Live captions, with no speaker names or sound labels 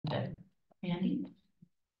elected. Mandy?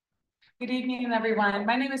 Good evening, everyone.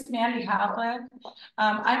 My name is Mandy Havlik.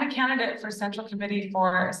 I'm a candidate for Central Committee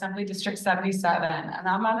for Assembly District 77, and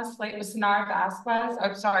I'm on a slate with Sonara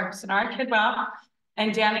Kidwell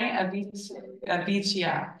and Danny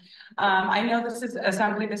Avicia. I know this is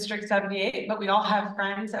Assembly District 78, but we all have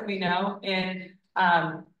friends that we know in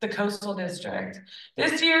the Coastal District.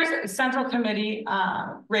 This year's Central Committee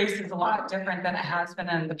race is a lot different than it has been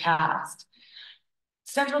in the past.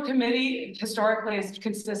 Central Committee historically has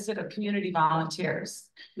consisted of community volunteers,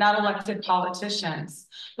 not elected politicians.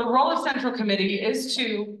 The role of Central Committee is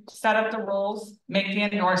to set up the rules, make the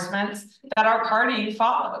endorsements that our party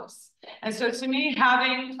follows. And so to me,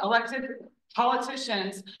 having elected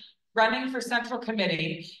politicians running for Central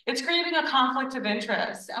Committee, it's creating a conflict of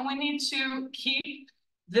interest. And we need to keep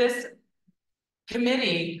this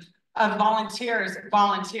committee of volunteers,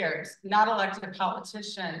 not elected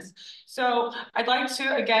politicians. So I'd like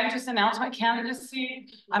to, again, just announce my candidacy.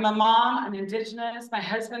 I'm a mom, I'm Indigenous, my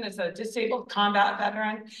husband is a disabled combat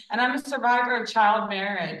veteran, and I'm a survivor of child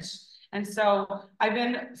marriage. And so I've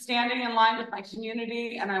been standing in line with my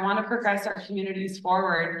community, and I want to progress our communities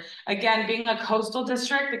forward. Again, being a coastal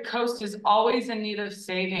district, the coast is always in need of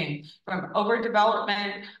saving from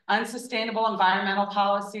overdevelopment, unsustainable environmental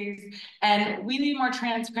policies, and we need more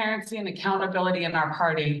transparency and accountability in our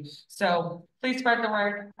party. So please spread the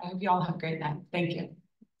word. I hope you all have a great night. Thank you.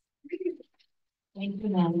 Thank you,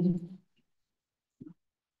 Mandy.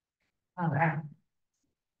 All right.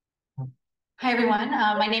 Hi, everyone.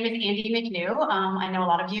 My name is Andy McNew. I know a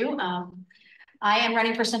lot of you. I am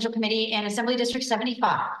running for Central Committee in Assembly District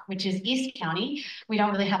 75, which is East County. We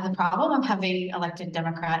don't really have the problem of having elected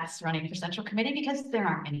Democrats running for Central Committee because there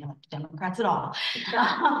aren't any elected Democrats at all.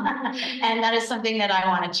 And that is something that I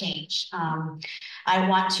want to change. I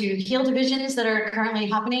want to heal divisions that are currently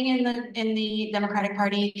happening in the Democratic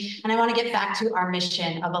Party, and I want to get back to our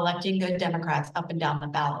mission of electing good Democrats up and down the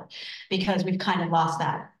ballot, because we've kind of lost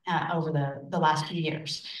that over the last few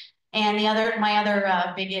years. And my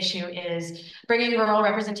other big issue is bringing rural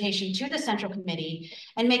representation to the Central Committee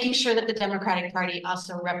and making sure that the Democratic Party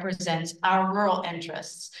also represents our rural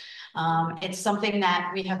interests. It's something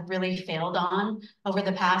that we have really failed on over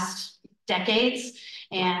the past decades.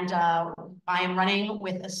 And I am running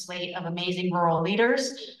with a slate of amazing rural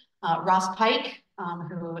leaders. Ross Pike,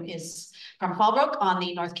 who is from Fallbrook on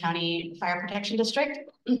the North County Fire Protection District.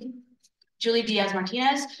 Julie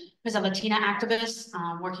Diaz-Martinez, who's a Latina activist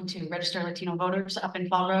working to register Latino voters up in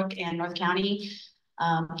Fallbrook and North County.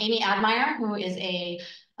 Amy Admire, who is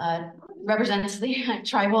represents the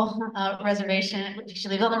tribal reservation. She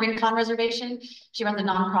lives on the Rincon Reservation. She runs a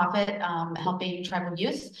nonprofit helping tribal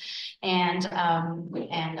youth. And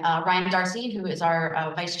Ryan Darcy, who is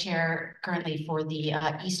our vice chair currently for the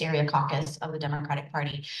East Area Caucus of the Democratic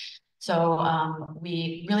Party. So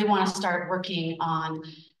we really want to start working on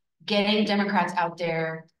getting Democrats out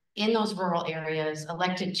there in those rural areas,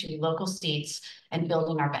 elected to local seats, and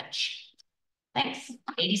building our bench. Thanks.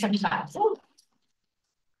 8075.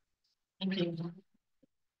 Thank you.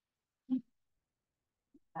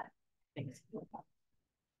 Thanks.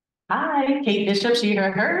 Hi, Kate Bishop, she,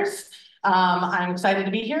 her, hers. I'm excited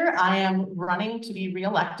to be here. I am running to be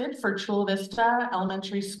reelected for Chula Vista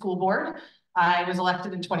Elementary School Board. I was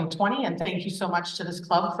elected in 2020, and thank you so much to this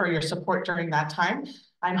club for your support during that time.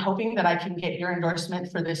 I'm hoping that I can get your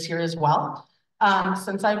endorsement for this year as well.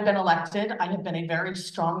 Since I've been elected, I have been a very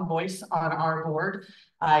strong voice on our board.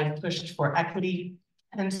 I've pushed for equity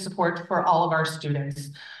and support for all of our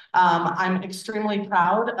students. I'm extremely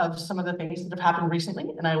proud of some of the things that have happened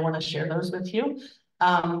recently, and I want to share those with you.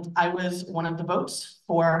 I was one of the votes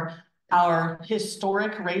for our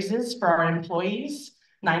historic raises for our employees,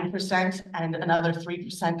 9% and another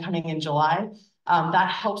 3% coming in July.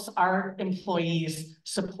 That helps our employees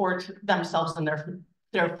support themselves and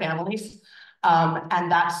their families.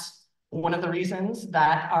 And that's one of the reasons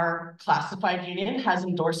that our classified union has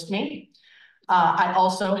endorsed me. I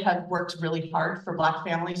also have worked really hard for Black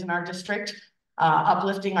families in our district,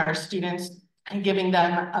 uplifting our students and giving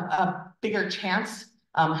them a bigger chance.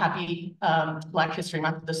 Happy Black History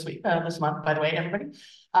Month this month, by the way, everybody.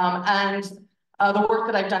 The work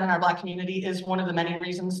that I've done in our Black community is one of the many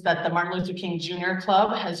reasons that the Martin Luther King Jr.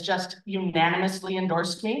 Club has just unanimously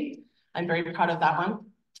endorsed me. I'm very proud of that one.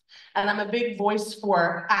 And I'm a big voice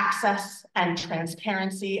for access and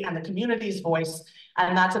transparency and the community's voice.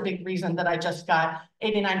 And that's a big reason that I just got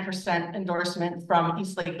 89% endorsement from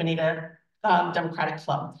East Lake Bonita Democratic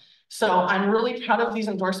Club. So I'm really proud of these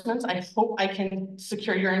endorsements. I hope I can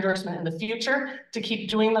secure your endorsement in the future to keep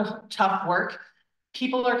doing the tough work.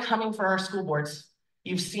 People are coming for our school boards.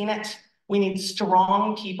 You've seen it. We need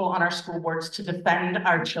strong people on our school boards to defend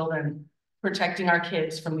our children, protecting our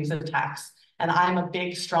kids from these attacks. And I'm a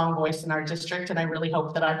big, strong voice in our district, and I really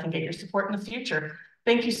hope that I can get your support in the future.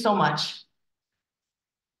 Thank you so much.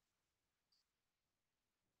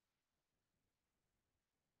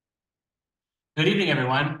 Good evening,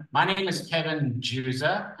 everyone. My name is Kevin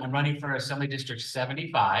Juza. I'm running for Assembly District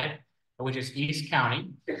 75, which is East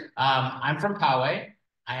County. I'm from Poway.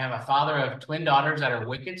 I have a father of twin daughters that are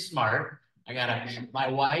wicked smart. My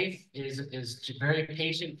wife is a very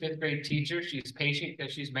patient fifth grade teacher. She's patient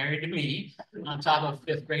because she's married to me on top of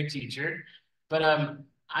fifth grade teacher. But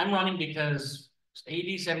I'm running because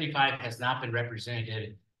AD 75 has not been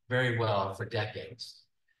represented very well for decades.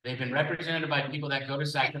 They've been represented by people that go to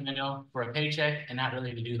Sacramento for a paycheck and not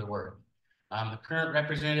really to do the work. The current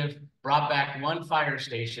representative brought back one fire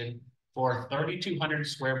station for 3,200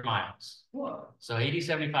 square miles. Whoa. So AD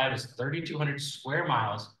 75 is 3,200 square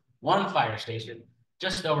miles, one fire station,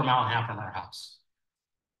 just over a mile and a half from her house.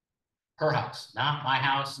 Her house, not my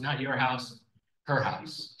house, not your house, her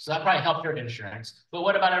house. So that probably helped her insurance. But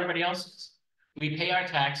what about everybody else's? We pay our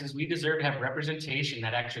taxes. We deserve to have representation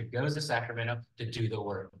that actually goes to Sacramento to do the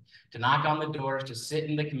work, to knock on the doors, to sit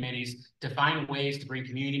in the committees, to find ways to bring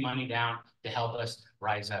community money down to help us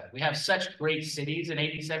rise up. We have such great cities in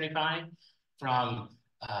AD 75, from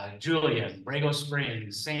Julian, Borrego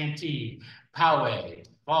Springs, Santee, Poway,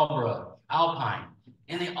 Fallbrook, Alpine,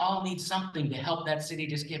 and they all need something to help that city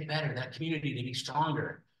just get better, that community to be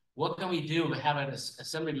stronger. What can we do to have an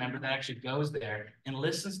assembly member that actually goes there and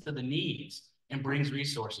listens to the needs and brings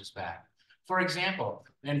resources back? For example,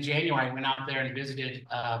 in January, I went out there and visited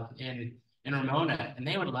in Ramona, and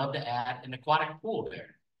they would love to add an aquatic pool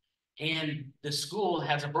there. And the school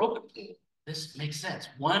has a broken pool. This makes sense.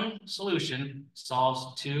 One solution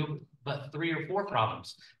solves two, but 3 or 4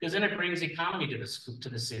 problems, because then it brings economy to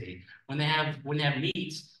the city. When they have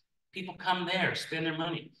meets, people come there, spend their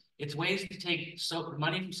money. It's ways to take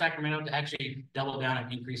money from Sacramento to actually double down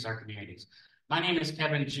and increase our communities. My name is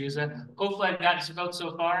Kevin Juza. Hopefully I've gotten some votes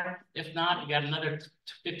so far. If not, you got another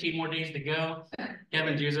 15 more days to go.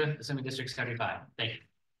 Kevin Juza, Assembly District 75. Thank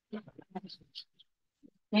you.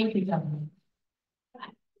 Thank you, Kevin.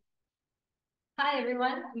 Hi,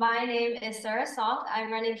 everyone. My name is Sarah Salt.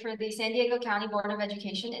 I'm running for the San Diego County Board of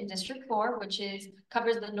Education in District 4, which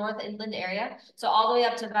covers the North Inland area. So all the way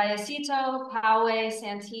up to Vallecito, Poway,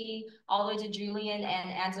 Santee, all the way to Julian and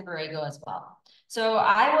Anza Borrego as well. So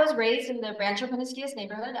I was raised in the Rancho Penasquitos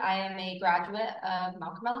neighborhood. I am a graduate of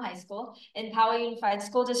Malcolm L High School. In Poway Unified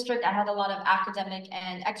School District, I had a lot of academic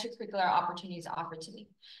and extracurricular opportunities offered to me.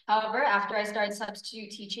 However, after I started substitute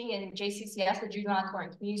teaching in JCCS, the Juvenile Court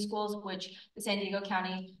and Community Schools, which the San Diego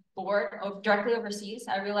County Board directly oversees,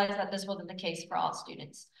 I realized that this wasn't the case for all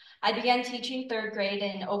students. I began teaching 3rd grade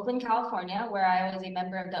in Oakland, California, where I was a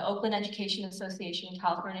member of the Oakland Education Association,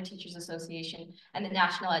 California Teachers Association, and the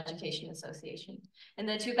National Education Association. In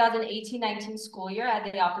the 2018-19 school year, I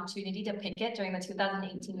had the opportunity to picket during the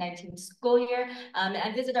 2018-19 school year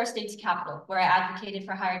and visit our state's capital, where I advocated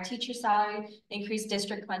for higher teacher salary, increased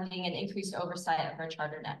district funding, and increased oversight of our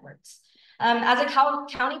charter networks. As a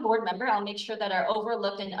county board member, I'll make sure that our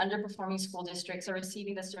overlooked and underperforming school districts are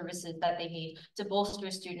receiving the services that they need to bolster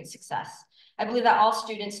student success. I believe that all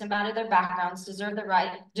students, no matter their backgrounds, deserve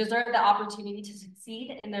the opportunity to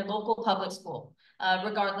succeed in their local public school,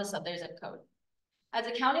 regardless of their zip code. As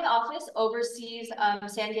a county office oversees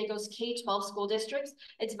San Diego's K-12 school districts,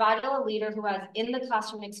 it's vital a leader who has in the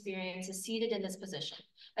classroom experience is seated in this position.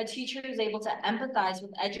 A teacher who's able to empathize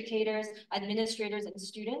with educators, administrators, and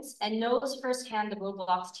students, and knows firsthand the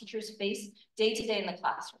roadblocks teachers face day to day in the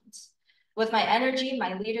classrooms. With my energy,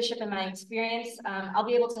 my leadership, and my experience, I'll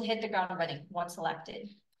be able to hit the ground running once elected.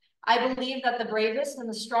 I believe that the bravest and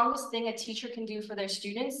the strongest thing a teacher can do for their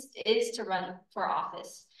students is to run for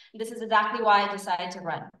office. This is exactly why I decided to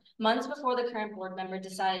run. Months before the current board member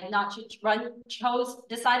decided not to run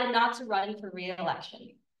for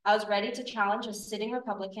re-election. I was ready to challenge a sitting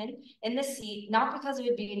Republican in the seat, not because it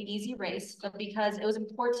would be an easy race, but because it was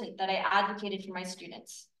important that I advocated for my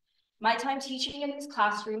students. My time teaching in these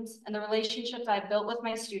classrooms and the relationships I've built with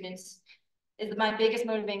my students is my biggest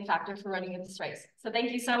motivating factor for running in this race. So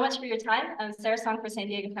thank you so much for your time. I'm Sarah Song for San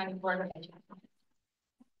Diego County Board of Education.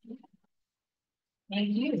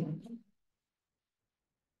 Thank you.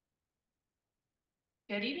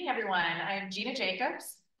 Good evening, everyone. I'm Gina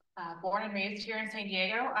Jacobs, born and raised here in San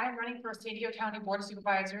Diego. I'm running for San Diego County Board of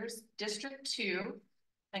Supervisors, District 2.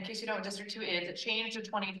 In case you know what District 2 is, it changed in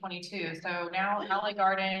 2022. So now LA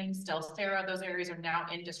Gardens, Del Cerro, those areas are now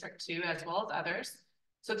in District 2 as well as others.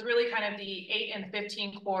 So it's really kind of the 8 and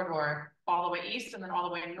 15 corridor all the way east, and then all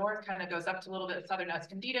the way north kind of goes up to a little bit of southern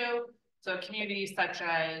Escondido. So communities such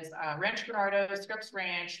as Rancho Bernardo, Scripps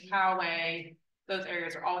Ranch, Poway, those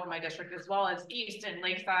areas are all in my district, as well as east and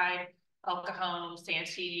Lakeside, El Cajon,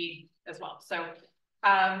 Santee as well. So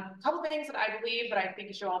a couple things that I believe that I think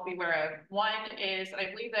you should all be aware of. One is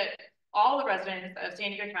I believe that all the residents of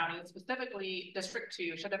San Diego County, specifically District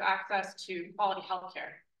 2, should have access to quality health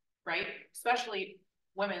care, right? Especially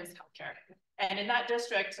women's healthcare. And in that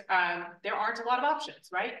district, there aren't a lot of options,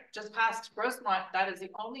 right? Just past Grossmont, that is the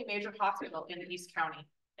only major hospital in the East County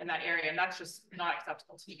in that area, and that's just not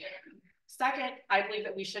acceptable to me. Second, I believe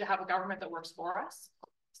that we should have a government that works for us.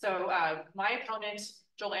 So my opponent,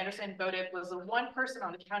 Joel Anderson, was the one person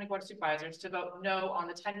on the County Board of Supervisors to vote no on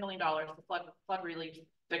the $10 million for flood relief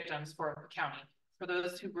victims for the county, for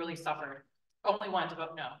those who really suffered. Only one to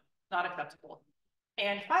vote no, not acceptable.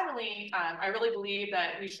 And finally, I really believe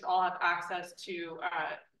that we should all have access to,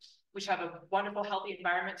 we should have a wonderful, healthy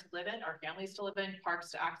environment to live in, our families to live in, parks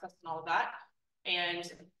to access and all of that. And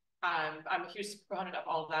I'm a huge proponent of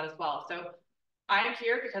all of that as well. So I'm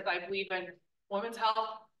here because I believe in women's health,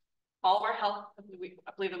 all of our health. I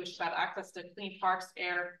believe that we should have access to clean parks,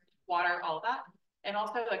 air, water, all of that. And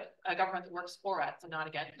also a government that works for us and not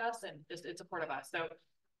against us and is in support of us. So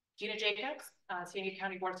Gina Jacobs, San Diego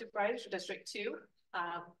County Board of Supervisors for District 2.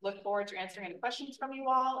 Look forward to answering any questions from you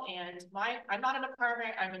all. And I'm not in a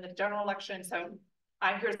primary, I'm in the general election. So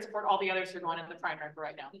I'm here to support all the others who are going in the primary for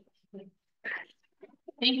right now.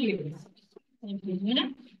 Thank you. Thank you,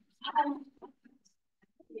 Gina.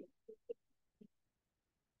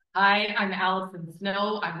 Hi, I'm Allison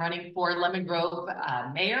Snow. I'm running for Lemon Grove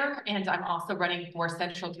mayor, and I'm also running for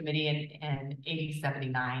Central Committee in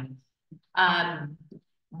 8079.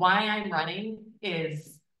 Why I'm running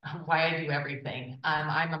is why I do everything.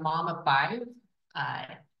 I'm a mom of 5.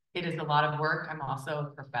 It is a lot of work. I'm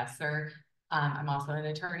also a professor. I'm also an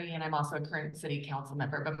attorney, and I'm also a current city council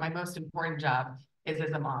member. But my most important job is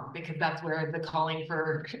as a mom, because that's where the calling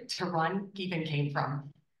to run even came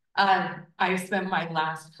from. I spent my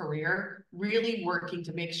last career really working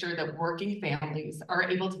to make sure that working families are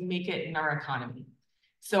able to make it in our economy.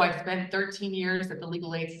 So I spent 13 years at the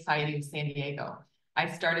Legal Aid Society of San Diego. I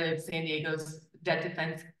started San Diego's debt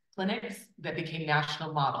defense clinics that became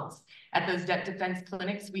national models. At those debt defense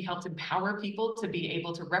clinics, we helped empower people to be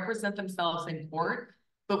able to represent themselves in court,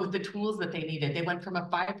 but with the tools that they needed. They went from a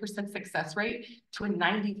 5% success rate to a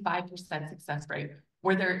 95% success rate,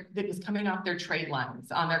 where it was coming off their trade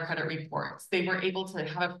lines on their credit reports. They were able to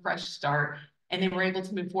have a fresh start, and they were able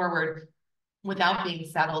to move forward without being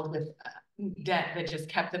saddled with debt that just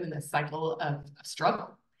kept them in this cycle of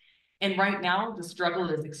struggle. And right now, the struggle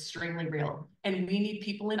is extremely real. And we need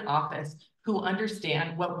people in office who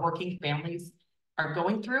understand what working families are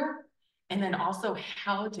going through, and then also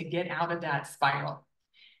how to get out of that spiral.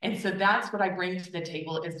 And so that's what I bring to the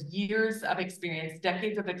table, is years of experience,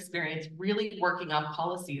 decades of experience, really working on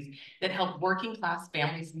policies that help working class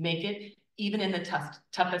families make it even in the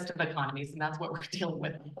toughest of economies. And that's what we're dealing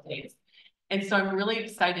with these days. And so I'm really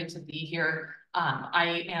excited to be here.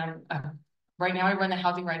 I am, right now I run the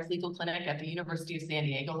Housing Rights Legal Clinic at the University of San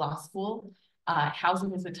Diego Law School.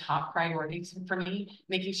 Housing is a top priority for me,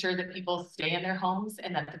 making sure that people stay in their homes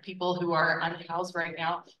and that the people who are unhoused right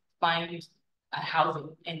now find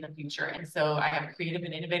housing in the future. And so I have creative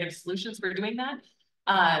and innovative solutions for doing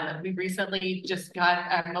that. We recently just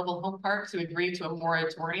got a mobile home park to agree to a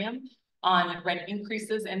moratorium on rent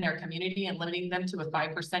increases in their community and limiting them to a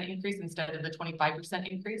 5% increase instead of the 25%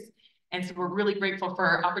 increase. And so we're really grateful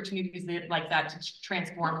for opportunities like that to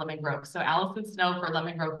transform Lemon Grove. So Allison Snow for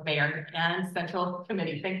Lemon Grove Mayor and Central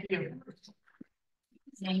Committee. Thank you.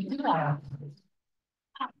 Thank you.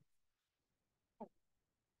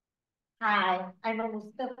 Hi, I'm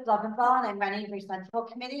Elizabeth Loventhal, and I'm running for Central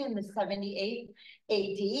Committee in the 78th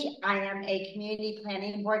AD. I am a community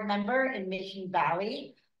planning board member in Mission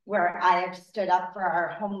Valley, where I have stood up for our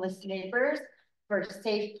homeless neighbors, for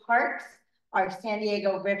safe parks, our San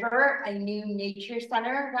Diego River, a new nature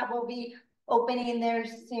center that will be opening there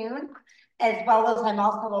soon, as well as I'm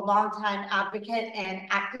also a longtime advocate and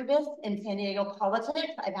activist in San Diego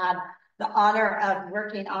politics. I've had the honor of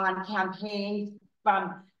working on campaigns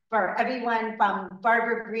for everyone from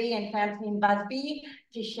Barbara Bree and Francine Busby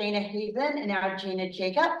to Shayna Hazen and now Gina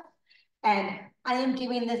Jacobs. And I am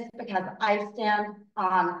doing this because I stand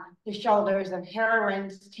on the shoulders of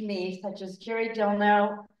heroines to me, such as Jerry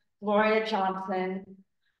Dilno, Gloria Johnson,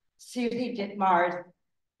 Susie Ditmars,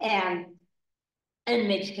 and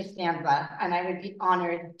Mitch Costanza. And I would be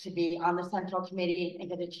honored to be on the Central Committee and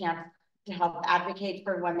get a chance to help advocate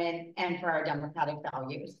for women and for our democratic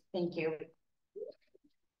values. Thank you.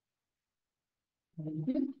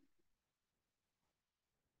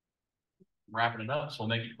 Wrapping it up, so we'll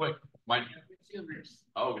make it quick.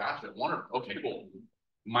 Oh, gotcha. Wonderful. Okay, cool.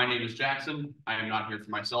 My name is Jackson. I am not here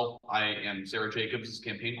for myself. I am Sarah Jacobs'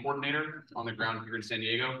 campaign coordinator on the ground here in San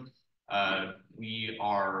Diego. We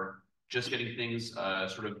are just getting things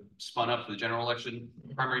sort of spun up for the general election.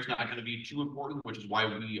 Primary is not going to be too important, which is why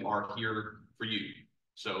we are here for you.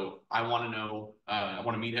 So I want to know, I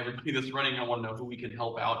want to meet everybody that's running. I want to know who we can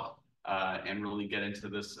help out and really get into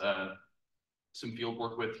this some field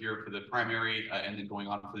work with here for the primary and then going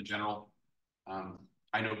on for the general.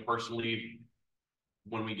 I know personally,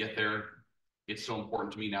 when we get there, it's so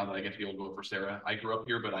important to me now that I get to be able to vote for Sarah. I grew up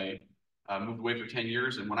here, but I moved away for 10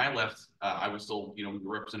 years. And when I left, I was still, we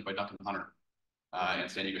were represented by Duncan Hunter and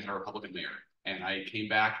San Diego had a Republican mayor. And I came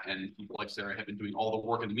back and people like Sarah have been doing all the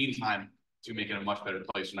work in the meantime to make it a much better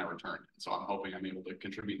place when I returned. So I'm hoping I'm able to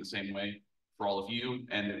contribute the same way for all of you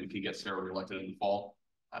and that we can get Sarah reelected in the fall.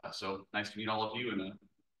 So nice to meet all of you and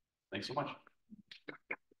thanks so much.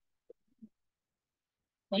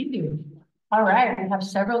 Thank you. All right, we have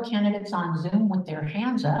several candidates on Zoom with their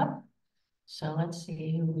hands up. So let's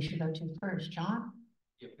see who we should go to first. John?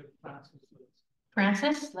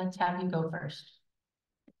 Francis, let's have you go first.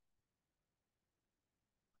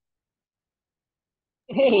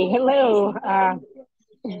 Hey, hello. Hang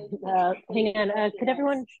on, could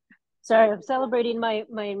everyone, sorry, I'm celebrating my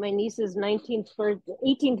niece's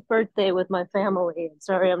 18th birthday with my family.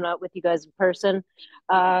 Sorry, I'm not with you guys in person.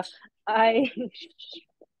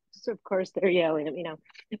 So of course they're yelling at me now.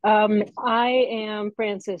 I am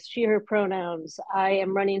Francis, she, her pronouns. I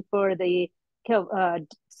am running for the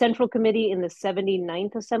Central Committee in the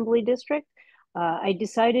 79th Assembly District. I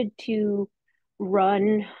decided to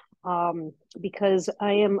run because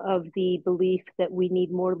I am of the belief that we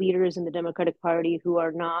need more leaders in the Democratic Party who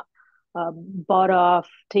are not bought off,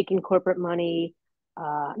 taking corporate money,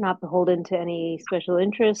 not beholden to any special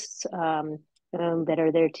interests, that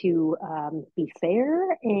are there to be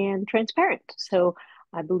fair and transparent. So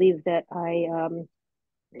I believe that I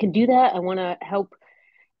can do that. I want to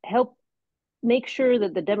help make sure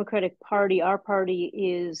that the Democratic Party, our party,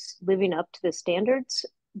 is living up to the standards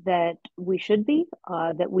that we should be,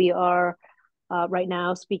 that we are right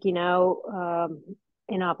now speaking out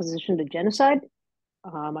in opposition to genocide.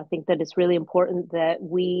 I think that it's really important that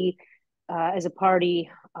we, as a party,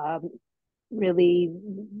 really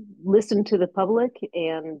listen to the public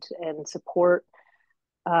and support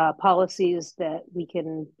policies that we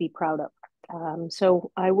can be proud of.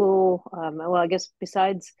 So I will, well, I guess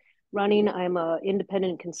besides running, I'm an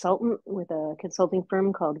independent consultant with a consulting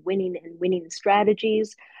firm called Winning and Winning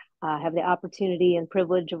Strategies. I have the opportunity and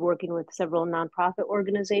privilege of working with several nonprofit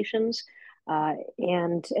organizations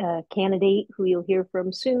and a candidate who you'll hear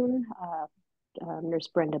from soon, Nurse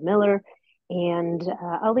Brenda Miller. And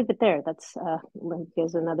I'll leave it there. That's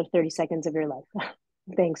gives another 30 seconds of your life.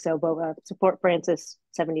 Thanks. So support Francis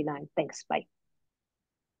 79. Thanks. Bye.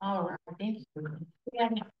 All right. Thank you.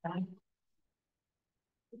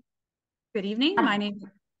 Good evening. My name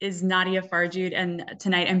is Nadia Farjoud, and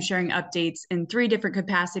tonight I'm sharing updates in 3 different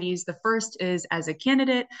capacities. The first is as a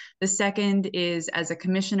candidate, the second is as a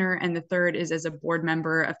commissioner, and the third is as a board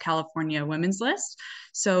member of California Women's List.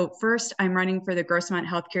 So first, I'm running for the Grossmont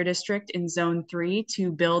Healthcare District in Zone 3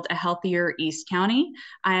 to build a healthier East County.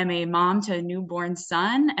 I am a mom to a newborn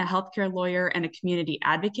son, a healthcare lawyer, and a community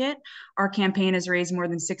advocate. Our campaign has raised more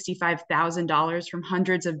than $65,000 from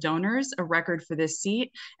hundreds of donors, a record for this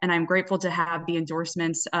seat, and I'm grateful to have the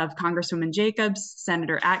endorsements of Congresswoman Jacobs,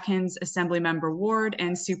 Senator Atkins, Assemblymember Ward,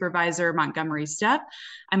 and Supervisor Montgomery Stepp.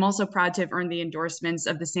 I'm also proud to have earned the endorsements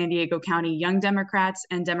of the San Diego County Young Democrats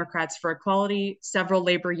and Democrats for Equality, several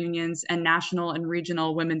labor unions, and national and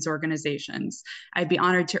regional women's organizations. I'd be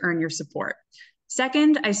honored to earn your support.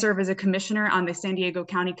 Second, I serve as a commissioner on the San Diego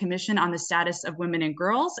County Commission on the Status of Women and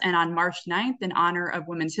Girls. And on March 9th, in honor of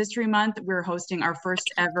Women's History Month, we're hosting our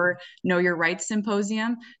first ever Know Your Rights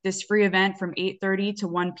Symposium. This free event from 8:30 to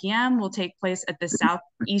 1 p.m. will take place at the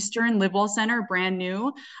Southeastern Livewell Center, brand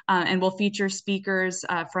new, and will feature speakers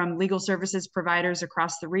from legal services providers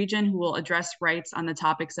across the region who will address rights on the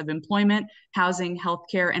topics of employment, housing,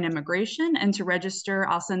 healthcare, and immigration. And to register,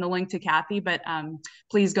 I'll send the link to Kathy, but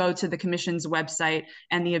please go to the Commission's website website,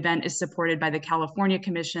 and the event is supported by the California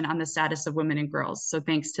Commission on the Status of Women and Girls. So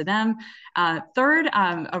thanks to them. Third,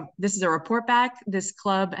 this is a report back. This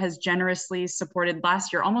club has generously supported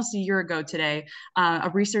last year, almost a year ago today, a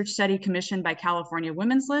research study commissioned by California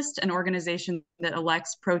Women's List, an organization that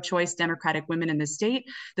elects pro-choice Democratic women in the state.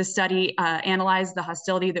 The study analyzed the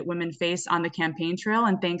hostility that women face on the campaign trail,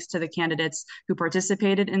 and thanks to the candidates who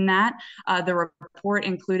participated in that. The report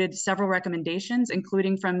included several recommendations,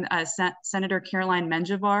 including from Senator Caroline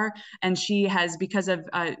Menjivar, and she has, because of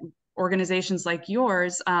organizations like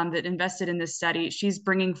yours that invested in this study, she's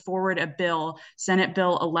bringing forward a bill, Senate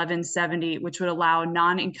Bill 1170, which would allow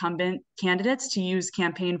non-incumbent candidates to use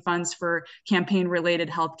campaign funds for campaign-related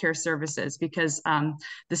healthcare services, because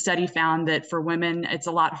the study found that for women, it's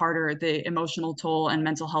a lot harder, the emotional toll and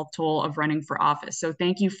mental health toll of running for office. So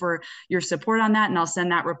thank you for your support on that, and I'll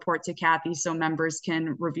send that report to Kathy so members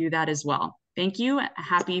can review that as well. Thank you.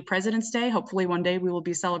 Happy President's Day. Hopefully one day we will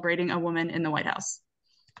be celebrating a woman in the White House.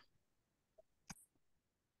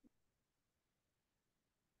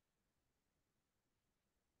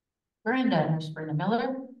 Nurse Brenda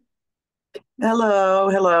Miller.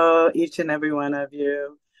 Hello, each and every one of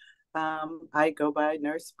you. I go by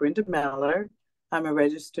Nurse Brenda Miller. I'm a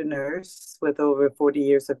registered nurse with over 40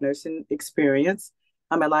 years of nursing experience.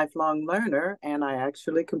 I'm a lifelong learner, and I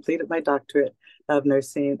actually completed my doctorate of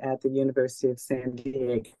nursing at the University of San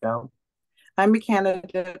Diego. I'm a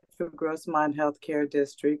candidate for Grossmont Healthcare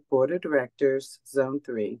District Board of Directors, Zone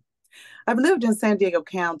 3. I've lived in San Diego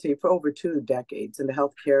County for over 2 decades in the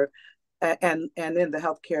healthcare and in the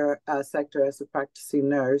healthcare sector as a practicing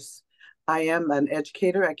nurse. I am an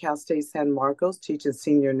educator at Cal State San Marcos, teaching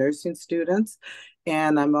senior nursing students,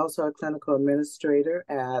 and I'm also a clinical administrator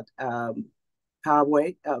at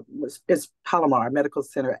Poway. It's Palomar Medical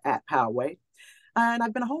Center at Poway. And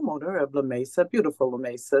I've been a homeowner of La Mesa, beautiful La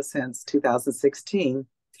Mesa, since 2016.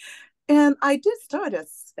 And I did start at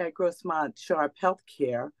Grossmont Sharp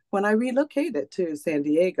Healthcare when I relocated to San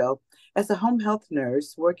Diego as a home health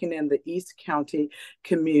nurse working in the East County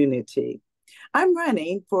community. I'm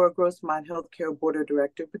running for Grossmont Healthcare Board of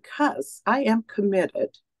Director because I am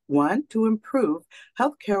committed, one, to improve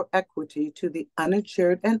healthcare equity to the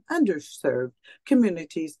uninsured and underserved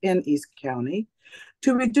communities in East County,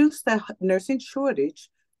 to reduce the nursing shortage,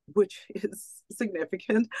 which is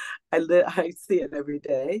significant. I see it every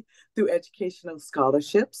day, through educational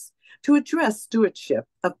scholarships, to address stewardship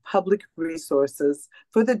of public resources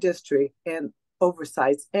for the district and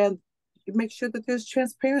oversights, and make sure that there's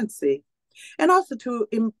transparency, and also to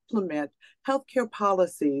implement healthcare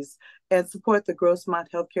policies and support the Grossmont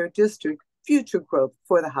Healthcare District future growth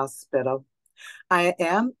for the hospital. I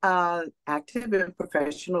am active in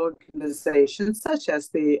professional organizations such as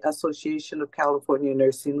the Association of California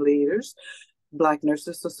Nursing Leaders, Black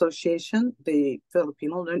Nurses Association, the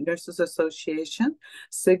Filipino Nurses Association,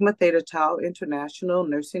 Sigma Theta Tau International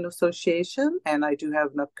Nursing Association, and I do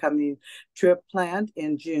have an upcoming trip planned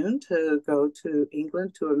in June to go to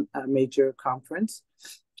England to a major conference.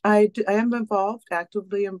 I am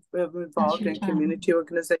actively involved in community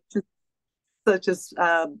organizations such as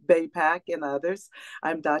BayPAC and others.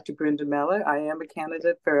 I'm Dr. Brenda Miller. I am a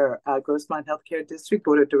candidate for Grossmont Healthcare District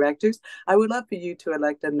Board of Directors. I would love for you to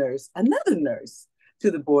elect another nurse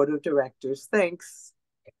to the Board of Directors. Thanks.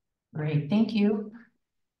 Great, thank you.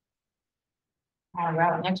 All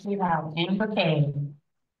right, next we have Amber Kay.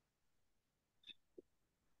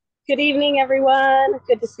 Good evening, everyone.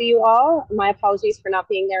 Good to see you all. My apologies for not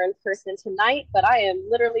being there in person tonight, but I am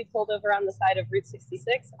literally pulled over on the side of Route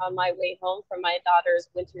 66 on my way home from my daughter's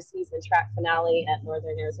winter season track finale at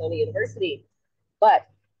Northern Arizona University. But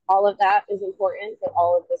all of that is important, but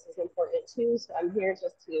all of this is important too. So I'm here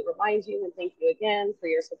just to remind you and thank you again for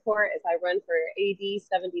your support as I run for AD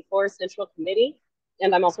 74 Central Committee.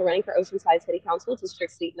 And I'm also running for Oceanside City Council,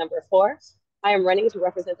 District Seat number 4. I am running to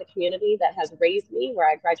represent the community that has raised me, where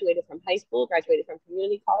I graduated from high school, graduated from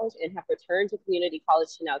community college, and have returned to community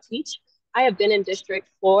college to now teach. I have been in District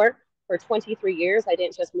 4 for 23 years. I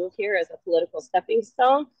didn't just move here as a political stepping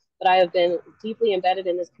stone, but I have been deeply embedded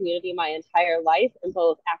in this community my entire life in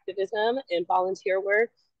both activism and volunteer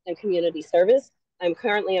work and community service. I'm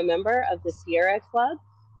currently a member of the Sierra Club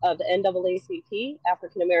of the NAACP,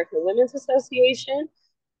 African American Women's Association,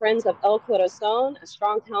 Friends of El Corazon, a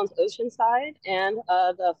Strong Towns Oceanside, and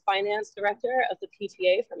the finance director of the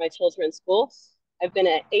PTA for my children's school. I've been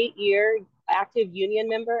an 8-year active union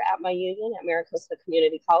member at my union at Maricosta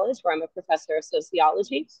Community College, where I'm a professor of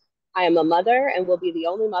sociology. I am a mother and will be the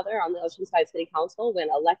only mother on the Oceanside City Council when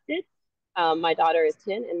elected. My daughter is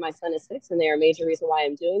 10 and my son is 6, and they are a major reason why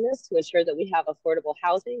I'm doing this, to ensure that we have affordable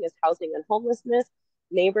housing, as housing and homelessness,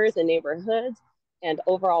 neighbors and neighborhoods, and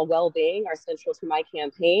overall well-being are central to my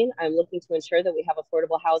campaign. I'm looking to ensure that we have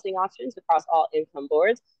affordable housing options across all income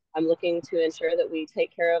boards. I'm looking to ensure that we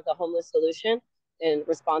take care of the homeless solution in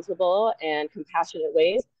responsible and compassionate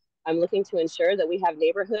ways. I'm looking to ensure that we have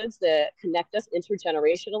neighborhoods that connect us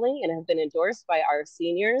intergenerationally and have been endorsed by our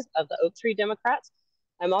seniors of the Oak Tree Democrats.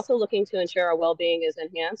 I'm also looking to ensure our well-being is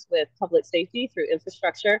enhanced with public safety through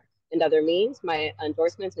infrastructure and other means. My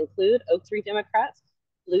endorsements include Oak Tree Democrats,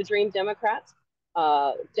 Blue Dream Democrats,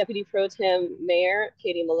 Deputy Pro Tem Mayor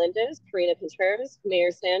Katie Melendez, Karina Contreras,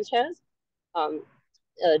 Mayor Sanchez,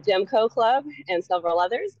 Demco Club, and several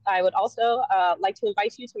others. I would also like to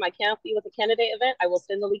invite you to my Can't Be with a Candidate event. I will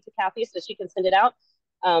send the link to Kathy so she can send it out.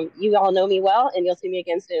 You all know me well, and you'll see me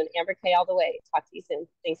again soon. Amber K all the way. Talk to you soon.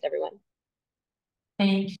 Thanks, everyone.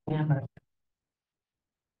 Thanks, Amber.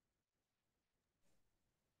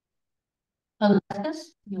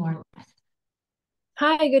 Alexis, you are next.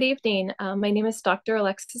 Hi, good evening. My name is Dr.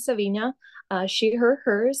 Alexis Savina, she, her,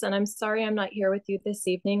 hers, and I'm sorry I'm not here with you this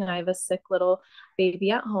evening. I have a sick little baby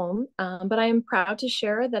at home, but I am proud to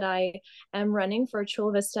share that I am running for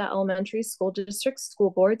Chula Vista Elementary School District School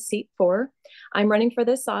Board, Seat 4. I'm running for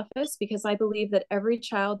this office because I believe that every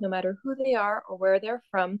child, no matter who they are or where they're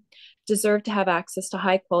from, deserve to have access to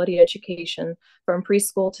high quality education from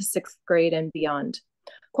preschool to 6th grade and beyond.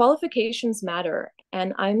 Qualifications matter,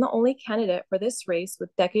 and I'm the only candidate for this race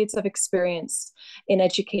with decades of experience in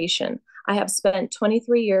education. I have spent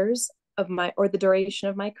 23 years of the duration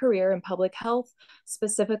of my career in public health,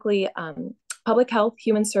 specifically public health,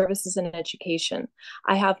 human services, and education.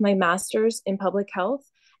 I have my master's in public health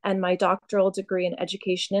and my doctoral degree in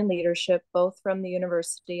education and leadership, both from the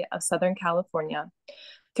University of Southern California.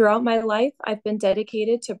 Throughout my life, I've been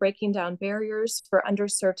dedicated to breaking down barriers for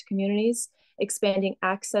underserved communities, expanding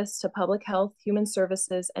access to public health, human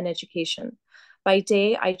services, and education. By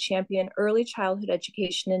day, I champion early childhood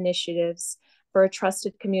education initiatives for a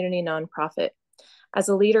trusted community nonprofit. As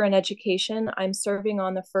a leader in education, I'm serving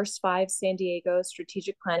on the First 5 San Diego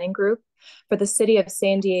Strategic Planning Group for the City of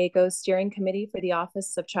San Diego Steering Committee for the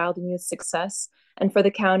Office of Child and Youth Success, and for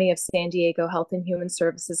the County of San Diego Health and Human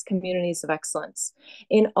Services Communities of Excellence.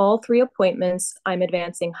 In all 3 appointments, I'm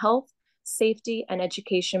advancing health, safety, and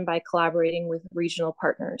education by collaborating with regional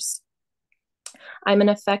partners. I'm an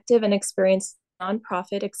effective and experienced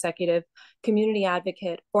nonprofit executive, community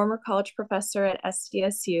advocate, former college professor at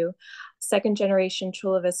SDSU, second-generation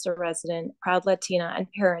Chula Vista resident, proud Latina, and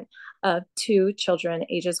parent of 2 children,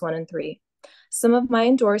 ages 1 and 3. Some of my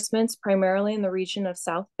endorsements, primarily in the region of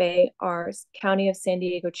South Bay, are County of San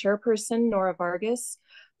Diego Chairperson Nora Vargas,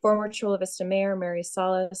 former Chula Vista Mayor Mary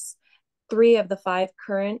Salas, 3 of the 5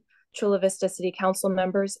 current Chula Vista City Council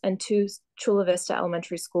members, and 2 Chula Vista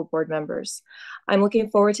Elementary School Board members. I'm looking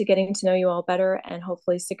forward to getting to know you all better and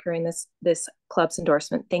hopefully securing this club's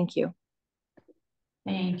endorsement. Thank you.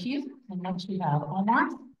 Thank you. And next we have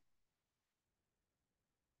Omar.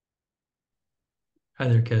 Hi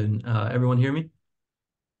there, Ken. Everyone hear me?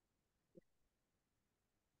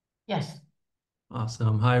 Yes.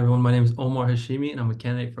 Awesome. Hi, everyone. My name is Omar Hashimi, and I'm a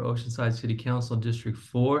candidate for Oceanside City Council District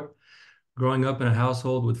 4. Growing up in a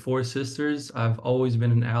household with 4 sisters, I've always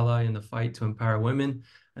been an ally in the fight to empower women,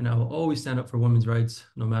 and I will always stand up for women's rights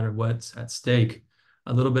no matter what's at stake.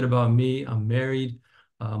 A little bit about me: I'm married.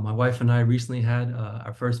 My wife and I recently had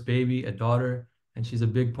our first baby, a daughter, and she's a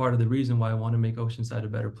big part of the reason why I want to make Oceanside a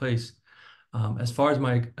better place. As far as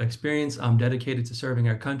my experience, I'm dedicated to serving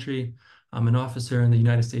our country. I'm an officer in the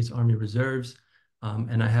United States Army Reserves,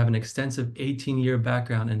 and I have an extensive 18-year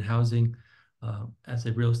background in housing as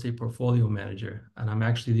a real estate portfolio manager, and I'm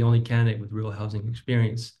actually the only candidate with real housing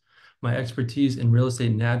experience. My expertise in real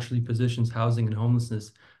estate naturally positions housing and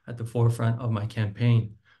homelessness at the forefront of my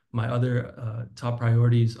campaign. My other top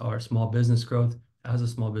priorities are small business growth as a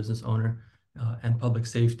small business owner and public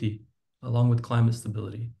safety, along with climate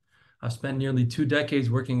stability. I've spent nearly 2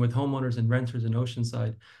 decades working with homeowners and renters in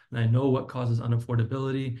Oceanside, and I know what causes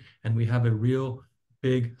unaffordability, and we have a real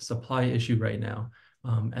big supply issue right now.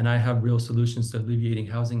 And I have real solutions to alleviating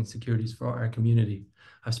housing insecurities for our community.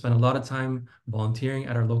 I've spent a lot of time volunteering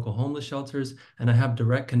at our local homeless shelters, and I have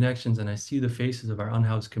direct connections, and I see the faces of our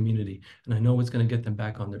unhoused community, and I know what's going to get them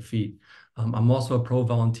back on their feet. I'm also a pro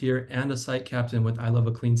volunteer and a site captain with I Love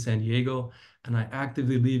a Clean San Diego, and I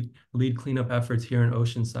actively lead cleanup efforts here in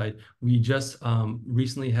Oceanside. We just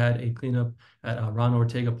recently had a cleanup at Ron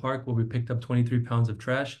Ortega Park where we picked up 23 pounds of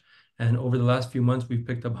trash, and over the last few months, we've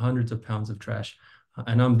picked up hundreds of pounds of trash.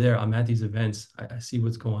 And I'm there, I'm at these events, I see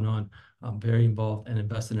what's going on. I'm very involved and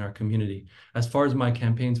invested in our community. As far as my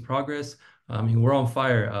campaign's progress, I mean, we're on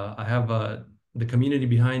fire. I have the community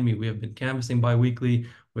behind me. We have been canvassing bi-weekly.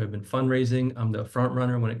 We have been fundraising. I'm the front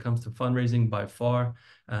runner when it comes to fundraising by far,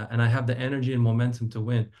 and I have the energy and momentum to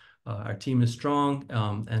win. Our team is strong,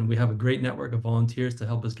 and we have a great network of volunteers to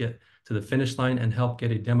help us get to the finish line and help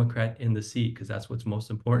get a Democrat in the seat, because that's what's most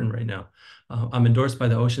important right now. I'm endorsed by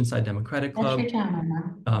the Oceanside Democratic Club,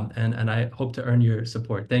 and I hope to earn your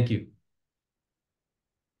support. Thank you.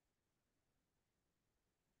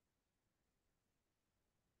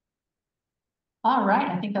 All right,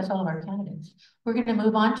 I think that's all of our candidates. We're going to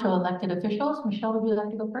move on to elected officials. Michelle, would you like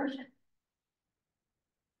to go first?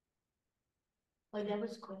 Well, that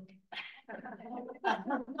was quick.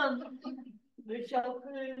 Michelle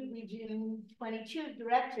Cruz, Region 22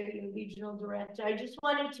 Director, your Regional Director. I just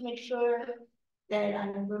wanted to make sure that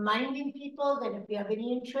I'm reminding people that if you have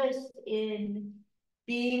any interest in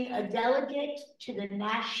being a delegate to the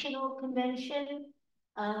National Convention,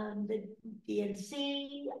 the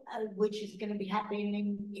DNC, which is going to be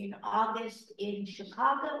happening in August in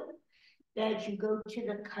Chicago, that you go to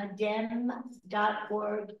the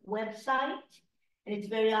cadem.org website, and it's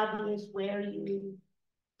very obvious where you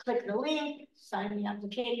click the link, sign the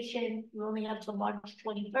application. You only have till March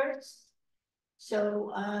 21st.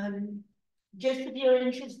 So just if you're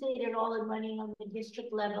interested at all in running on the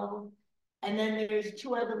district level, and then there's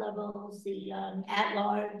two other levels, the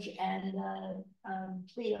at-large and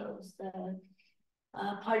PLEOs, the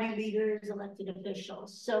party leaders, elected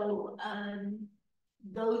officials. So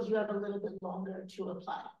those you have a little bit longer to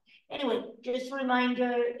apply. Anyway, just a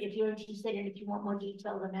reminder, if you're interested and if you want more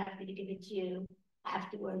detail, I'm happy to give it to you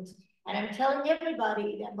afterwards. And I'm telling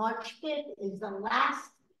everybody that March 5th is the last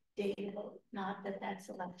day to vote, not that that's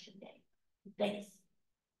election day. Thanks.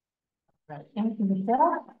 Right. Thank you,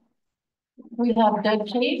 Michelle. We have Doug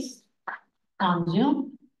Chase on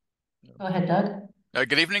Zoom. Go ahead, Doug.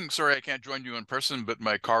 Good evening. Sorry I can't join you in person, but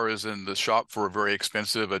my car is in the shop for a very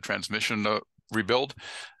expensive transmission rebuild.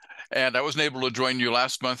 And I wasn't able to join you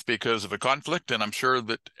last month because of a conflict, and I'm sure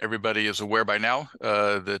that everybody is aware by now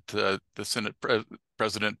that the Senate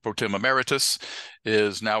President Pro Tem Emeritus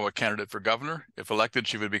is now a candidate for governor. If elected,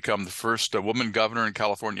 she would become the first woman governor in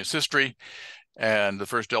California's history and the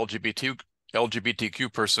first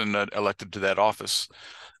LGBTQ person elected to that office.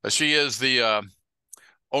 She is the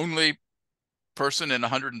only person in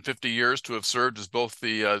 150 years to have served as both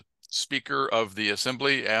the Speaker of the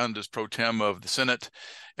Assembly and as Pro Tem of the Senate.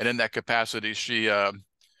 And in that capacity, she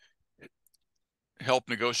helped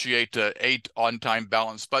negotiate 8 on-time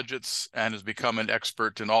balanced budgets and has become an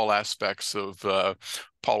expert in all aspects of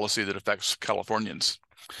policy that affects Californians.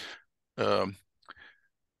 You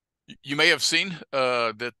may have seen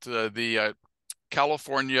that the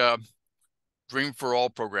California Dream for All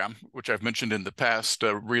program, which I've mentioned in the past,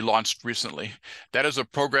 relaunched recently. That is a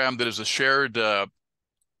program that is a shared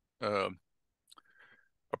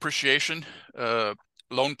appreciation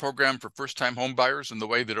loan program for first-time home buyers. And the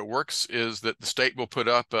way that it works is that the state will put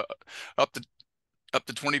up to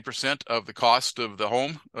 20% of the cost of the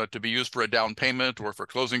home to be used for a down payment or for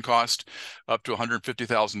closing cost, up to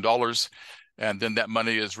 $150,000. And then that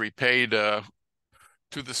money is repaid to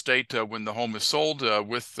the state when the home is sold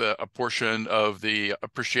with a portion of the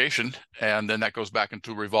appreciation. And then that goes back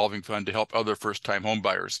into a revolving fund to help other first-time home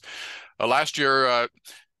buyers. Last year,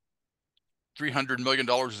 $300 million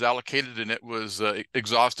was allocated, and it was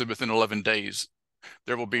exhausted within 11 days.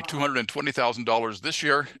 There will be $220,000 this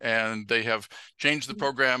year, and they have changed the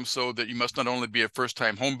program so that you must not only be a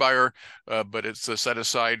first-time home buyer, but it's set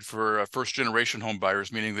aside for first-generation home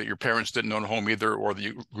buyers, meaning that your parents didn't own a home either, or that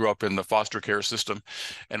you grew up in the foster care system.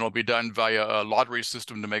 And it'll be done via a lottery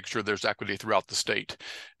system to make sure there's equity throughout the state.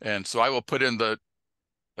 And so I will put in the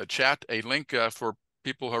chat a link for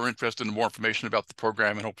people who are interested in more information about the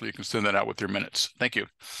program, and hopefully you can send that out with your minutes. Thank you.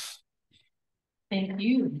 Thank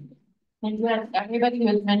you. And yes, everybody who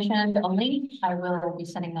has mentioned a link, I will be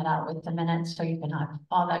sending that out with the minutes so you can have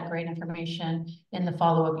all that great information in the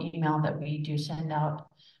follow-up email that we do send out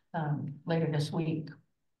later this week.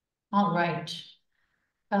 All right.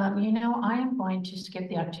 You know, I am going to skip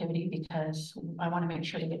the activity because I want to make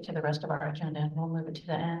sure to get to the rest of our agenda, and we'll move it to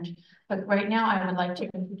the end. But right now I would like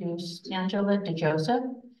to introduce Angela DeJoseph.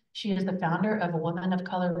 She is the founder of Women of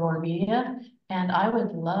Color Roar Media, and I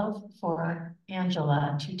would love for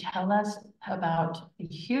Angela to tell us about the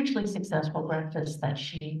hugely successful breakfast that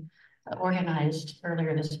she organized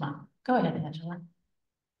earlier this month. Go ahead, Angela.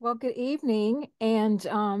 Well, good evening, and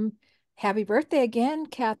happy birthday again,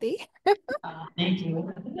 Kathy. Thank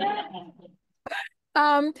you.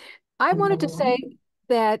 I wanted to say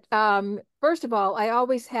that, first of all, I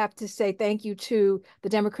always have to say thank you to the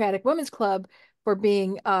Democratic Women's Club for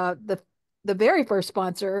being the very first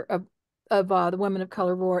sponsor of the Women of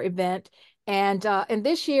Color Roar event. And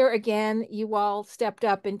this year, again, you all stepped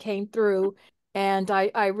up and came through, and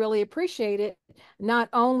I really appreciate it. Not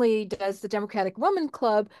only does the Democratic Women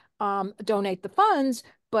Club donate the funds,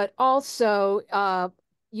 but also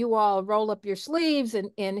you all roll up your sleeves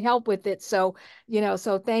and help with it. So,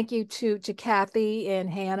 so thank you to Kathy and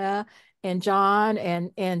Hannah and John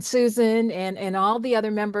and Susan and all the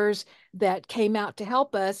other members that came out to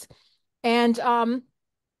help us. And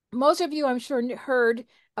most of you, I'm sure, heard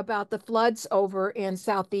about the floods over in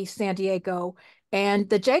Southeast San Diego, and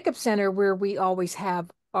the Jacob Center, where we always have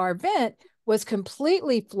our event, was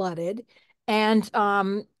completely flooded, and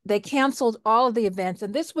they canceled all of the events.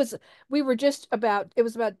 And we were just about, it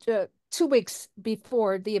was about 2 weeks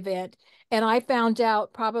before the event, and I found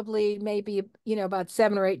out probably maybe, about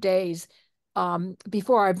 7 or 8 days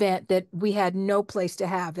before our event that we had no place to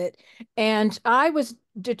have it. And I was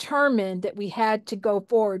determined that we had to go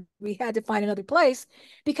forward. We had to find another place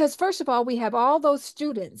because, first of all, we have all those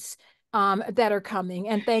students that are coming.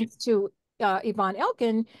 And thanks to Yvonne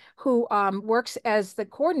Elkin, who works as the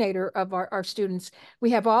coordinator of our students, we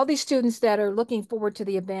have all these students that are looking forward to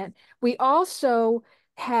the event. We also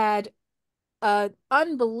had an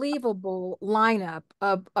unbelievable lineup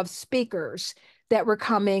of speakers that were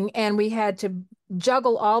coming, and we had to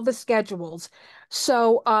juggle all the schedules.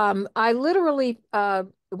 So I literally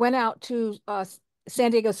went out to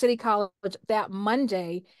San Diego City College that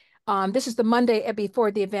Monday. This is the Monday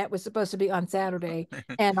before the event was supposed to be on Saturday,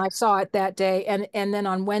 and I saw it that day. And then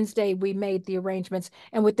on Wednesday, we made the arrangements.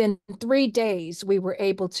 And within 3 days, we were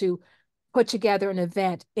able to put together an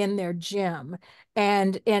event in their gym.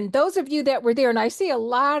 And those of you that were there, and I see a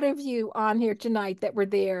lot of you on here tonight that were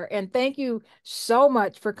there, and thank you so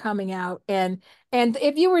much for coming out. And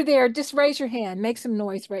if you were there, just raise your hand, make some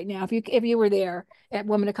noise right now. If you were there at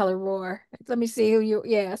Women of Color Roar, let me see who you.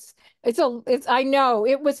 Yes, I know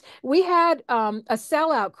it was. We had a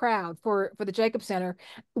sellout crowd for the Jacob Center.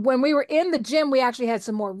 When we were in the gym, we actually had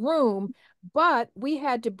some more room, but we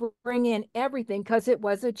had to bring in everything because it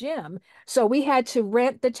was a gym. So we had to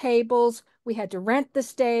rent the tables, we had to rent the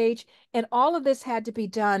stage, and all of this had to be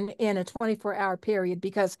done in a 24-hour period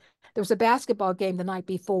because there was a basketball game the night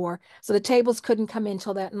before. So the tables couldn't come in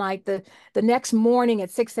till that night. The next morning at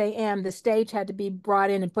 6 a.m., the stage had to be brought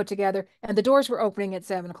in and put together, and the doors were opening at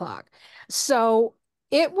 7 o'clock. So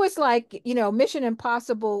it was like, Mission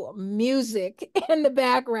Impossible music in the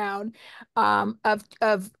background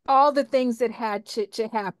of all the things that had to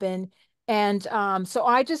happen. And so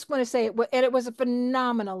I just want to say it was a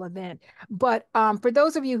phenomenal event. But for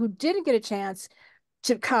those of you who didn't get a chance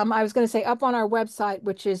to come, I was going to say up on our website,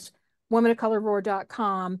 which is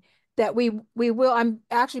womenofcolorroar.com, that we will, I'm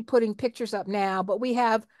actually putting pictures up now, but we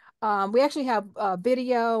actually have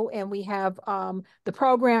video, and we have the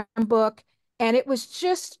program book, and it was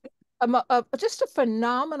just a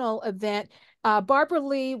phenomenal event. Barbara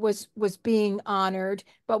Lee was being honored,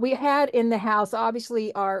 but we had in the house,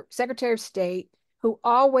 obviously, our Secretary of State, who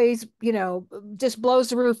always, just blows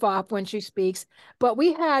the roof off when she speaks. But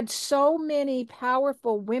we had so many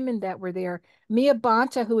powerful women that were there. Mia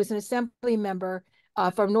Bonta, who is an assembly member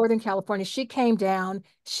from Northern California, she came down,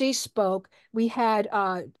 she spoke. We had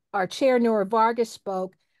our chair, Nora Vargas,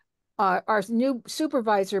 spoke. Our new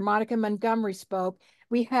supervisor, Monica Montgomery, spoke.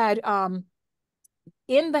 We had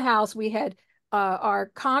in the House, we had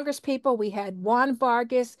our Congress people, we had Juan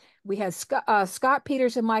Vargas, we had Scott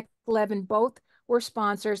Peters and Mike Levin, both were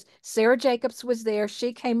sponsors. Sarah Jacobs was there.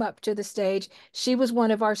 She came up to the stage. She was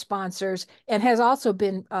one of our sponsors and has also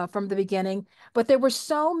been from the beginning. But there were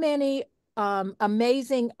so many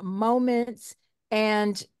amazing moments,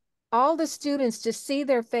 and all the students, to see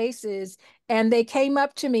their faces, and they came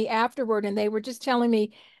up to me afterward and they were just telling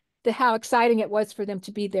me how exciting it was for them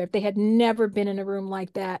to be there. They had never been in a room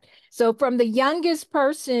like that. So from the youngest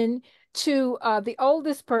person to the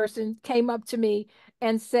oldest person came up to me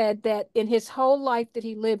and said that in his whole life that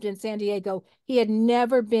he lived in San Diego, he had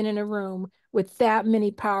never been in a room with that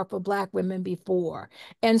many powerful Black women before.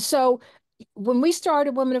 And so when we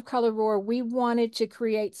started Women of Color Roar, we wanted to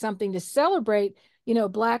create something to celebrate,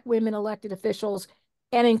 Black women elected officials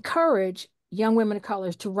and encourage young women of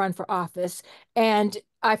color to run for office. And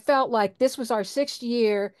I felt like this was our 6th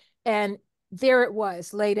year, and there it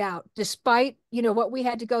was laid out. Despite, what we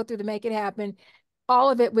had to go through to make it happen, all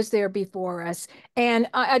of it was there before us. And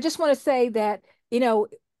I just want to say that,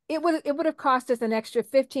 it would have cost us an extra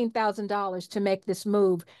 $15,000 to make this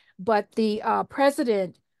move. But the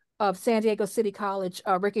president of San Diego City College,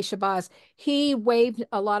 Ricky Shabazz, he waived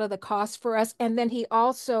a lot of the costs for us. And then he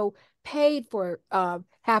also paid for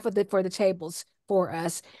half of for the tables, for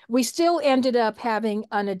us. We still ended up having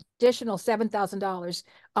an additional $7,000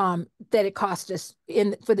 that it cost us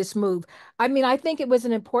for this move. I mean, I think it was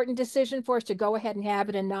an important decision for us to go ahead and have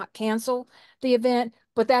it and not cancel the event,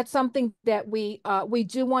 but that's something that we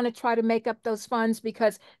do want to try to make up those funds,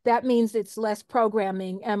 because that means it's less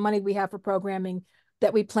programming and money we have for programming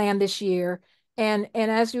that we plan this year. And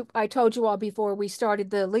as I told you all before, we started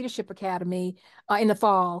the Leadership Academy in the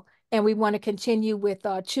fall, and we want to continue with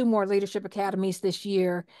 2 more Leadership Academies this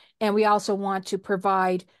year. And we also want to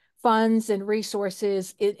provide funds and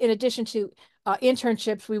resources in addition to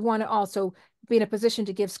internships. We want to also be in a position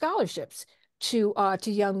to give scholarships to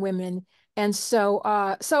young women. And so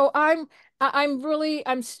I'm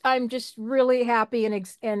just really happy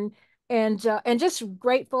and just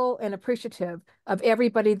grateful and appreciative of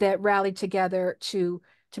everybody that rallied together to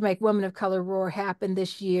make Women of Color Roar happen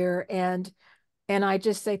this year. And I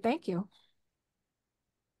just say thank you.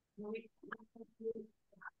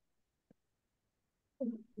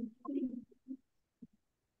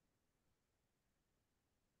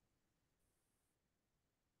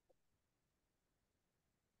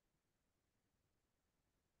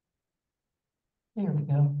 There we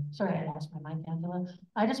go. Sorry, I lost my mic, Angela.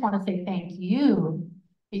 I just want to say thank you,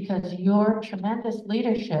 because your tremendous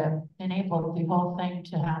leadership enabled the whole thing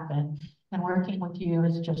to happen. And working with you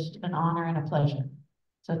is just an honor and a pleasure.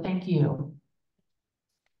 So thank you.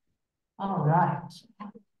 All right.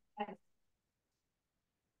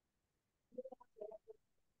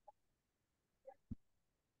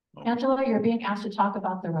 Angela, you're being asked to talk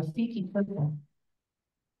about the Rafiki Circle.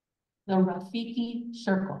 The Rafiki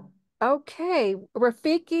Circle. Okay,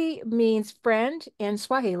 Rafiki means friend in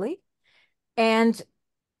Swahili, and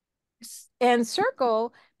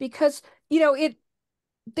circle because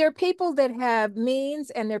there are people that have means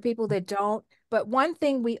and there are people that don't. But one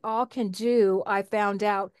thing we all can do, I found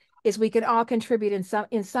out, is we can all contribute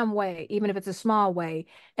in some way, even if it's a small way.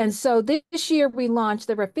 And so this year we launched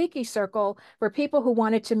the Rafiki Circle for people who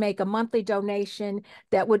wanted to make a monthly donation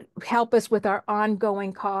that would help us with our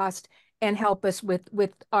ongoing cost and help us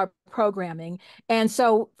with our programming. And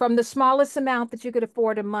so from the smallest amount that you could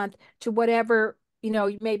afford a month to whatever,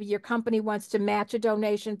 maybe your company wants to match a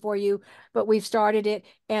donation for you, but we've started it,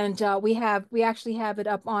 and we actually have it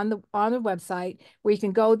up on the website where you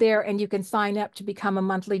can go there and you can sign up to become a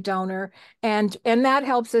monthly donor, and that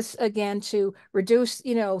helps us again to reduce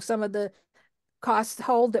some of the cost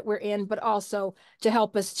hold that we're in, but also to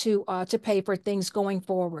help us to pay for things going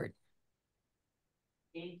forward.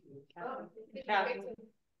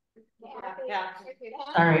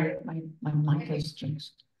 Sorry, my mic is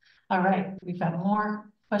jinxed. All right, we've got more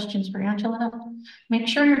questions for Angela. Make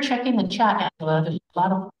sure you're checking the chat, Angela. There's a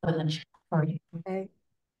lot of love in the chat for you. Okay.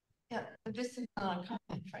 Yeah, this is not a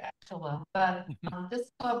comment for Angela, but this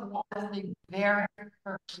club was the very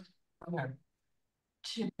first winner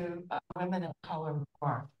to Women of Color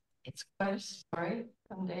Roar. It's quite a story.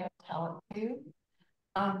 Someday I'll tell it to you.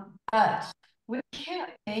 But we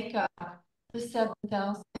can't make up the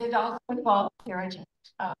 7,000. It also involved Jacob.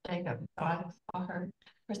 I saw her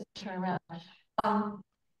turn around.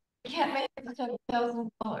 We can't make up the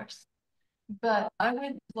 $7,000, but I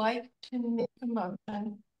would like to make a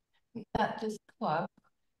motion that this club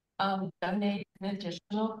donate an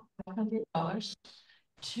additional $500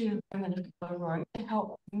 to Women of Color Roar to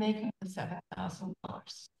help make up the $7,000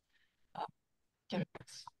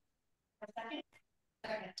 difference.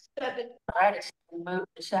 All right, it's moved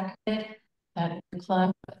to second that the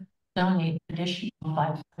club donate additional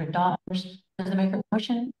 $500. Does it make a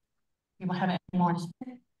motion? You will have any more to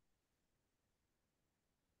say?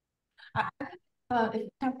 It's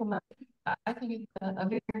compliment. I think it's a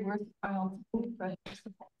very worthwhile thing for us to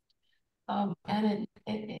support. And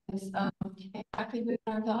it is exactly with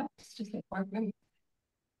our values to support women.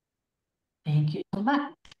 Thank you so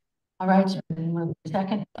much. All right, so then move to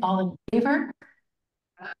second. All in favor?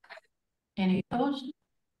 Any opposed?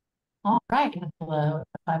 All right, $500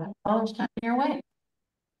 coming your way.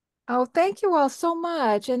 Oh, thank you all so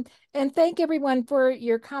much, and thank everyone for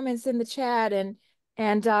your comments in the chat, and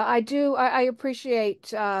I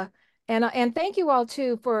appreciate and thank you all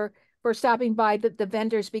too for stopping by the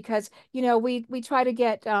vendors, because we try to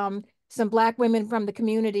get some Black women from the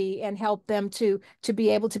community and help them to be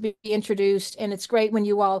able to be introduced, and it's great when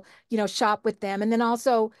you all shop with them, and then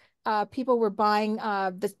also people were buying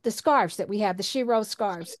the scarves that we have, the Shiro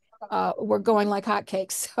scarves. We're going like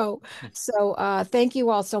hotcakes. So thank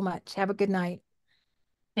you all so much. Have a good night.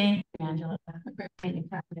 Thank you, Angela.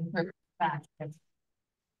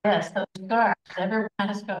 Yes, those scarves. Everyone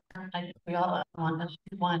has scarves. I think we all want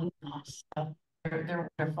one. So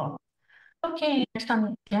they're wonderful. Okay, next on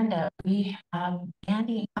the agenda, we have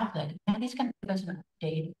Mandy Havlik. Mandy's going to give us an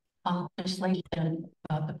update on legislation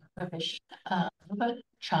about the prohibition of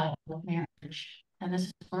child marriage. And this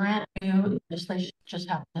is brand new legislation just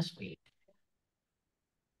happened this week.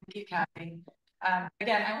 Thank you, Kathy.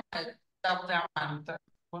 Again, I want to double down on the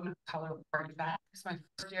women of color board event. It's my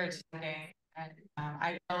first year attending, and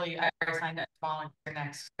I already signed up to volunteer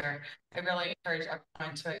next year. I really encourage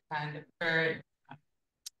everyone to attend. It's very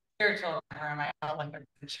spiritual room. I felt like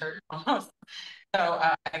a church almost. So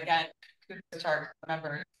again, kudos to our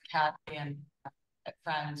members, Kathy and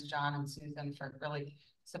friends, John and Susan, for really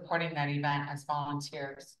supporting that event as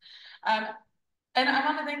volunteers. And I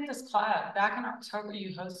want to thank this club. Back in October,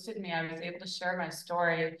 you hosted me. I was able to share my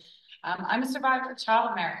story. I'm a survivor of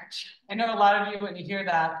child marriage. I know a lot of you, when you hear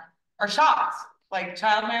that, are shocked, like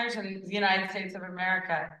child marriage in the United States of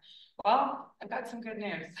America. Well, I've got some good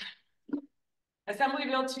news. Assembly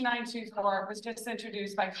Bill 2924 was just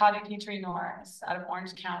introduced by Cubitt Norris out of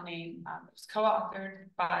Orange County. It was co-authored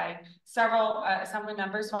by several assembly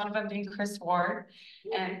members, one of them being Chris Ward,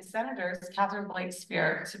 and Senators Catherine Blake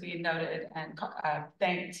Spear, to be noted and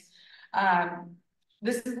thanked.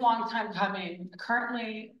 This is a long time coming.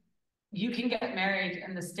 Currently, you can get married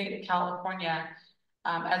in the state of California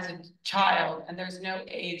as a child, and there's no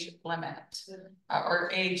age limit or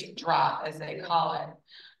age drop, as they call it.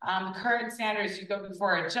 The current standards, you go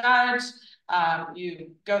before a judge, you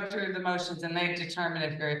go through the motions, and they determine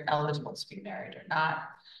if you're eligible to be married or not.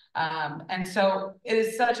 And so it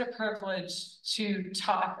is such a privilege to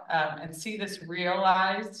talk and see this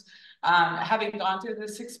realized. Having gone through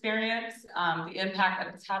this experience, the impact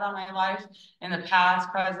that it's had on my life in the past,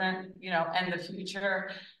 present, and the future,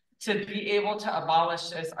 to be able to abolish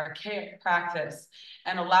this archaic practice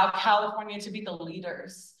and allow California to be the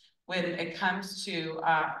leaders when it comes to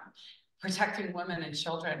protecting women and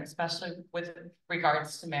children, especially with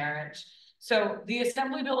regards to marriage. So the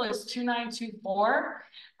Assembly Bill is 2924.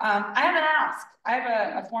 I have an ask. I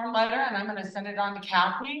have a form letter, and I'm going to send it on to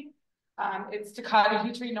Kathy. It's to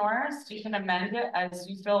Cubitt Norris. You can amend it as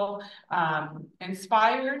you feel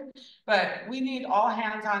inspired, but we need all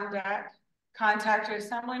hands on deck. Contact your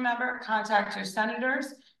assembly member, contact your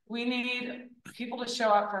senators. We need people to show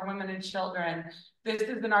up for women and children. This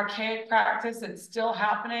is an archaic practice. It's still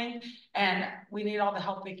happening, and we need all the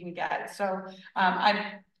help we can get. So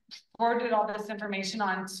I forwarded all this information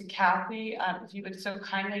on to Kathy. If you would so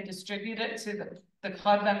kindly distribute it to the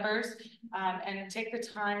club members and take the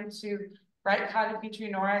time to write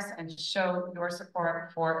Cubitt Norris and show your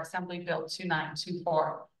support for Assembly Bill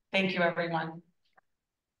 2924. Thank you, everyone.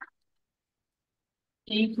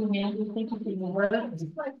 Thank you, Mandy. Thank you for your work.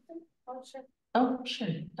 Oh, sure.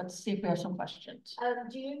 Let's see if we have some questions.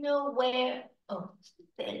 Do you know where,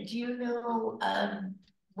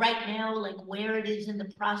 right now, like where it is in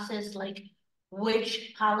the process, like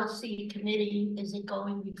which policy committee is it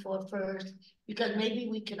going before first? Because maybe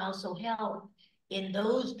we can also help in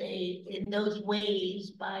those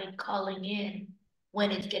ways by calling in when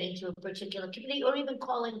it's getting to a particular committee, or even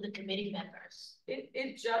calling the committee members.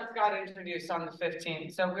 It just got introduced on the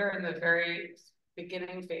 15th, so we're in the very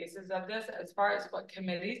beginning phases of this. As far as what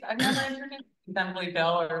committees, I've never introduced an assembly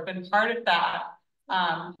bill or been part of that.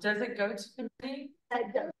 Does it go to committee?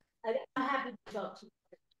 I'm happy to talk to you.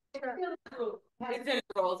 It's in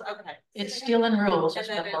rules, okay. It's still in rules. And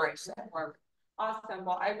then it's awesome.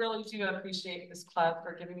 Well, I really do appreciate this club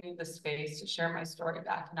for giving me the space to share my story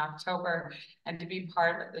back in October and to be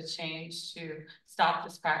part of the change to stop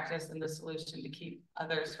this practice and the solution to keep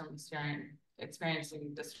others from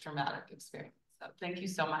experiencing this traumatic experience. So thank you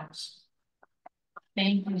so much.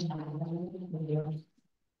 Thank you.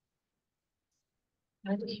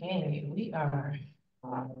 Okay, we are.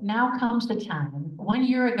 Now comes the time. 1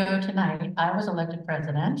 year ago tonight, I was elected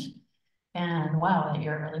president. And wow, that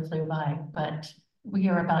year really flew by, but we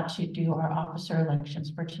are about to do our officer elections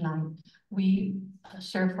for tonight. We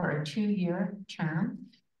serve for a 2-year term.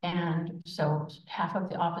 And so half of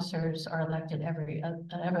the officers are elected every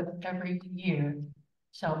year.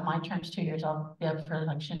 So my term's 2 years, I'll be up for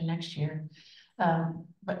election next year.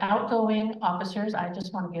 But outgoing officers, I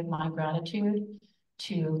just want to give my gratitude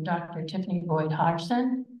to Dr. Tiffany Boyd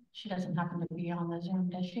Hodgson. She doesn't happen to be on the Zoom,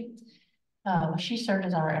 does she? She served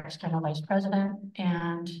as our external vice president,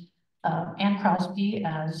 and Ann Crosby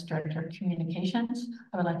as director of communications.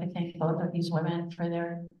 I would like to thank both of these women for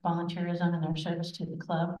their volunteerism and their service to the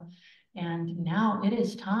club. And now it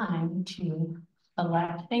is time to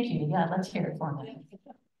elect. Thank you. Yeah, let's hear it for them.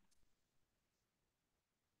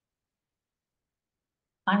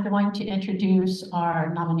 I'm going to introduce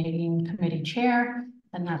our nominating committee chair,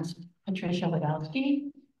 and that's Patricia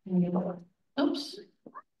Wojdowski. Oops.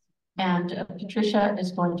 And Patricia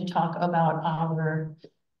is going to talk about our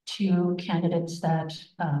two candidates that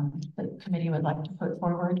the committee would like to put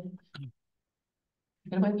forward.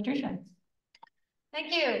 Good away, Patricia.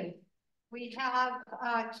 Thank you. We have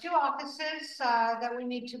two offices that we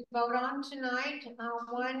need to vote on tonight.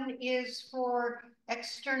 One is for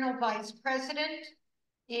external vice president,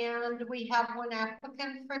 and we have one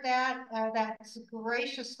applicant for that. That's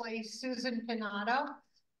graciously Susan Pinato,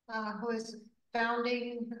 who is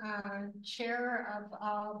founding chair of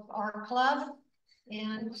our club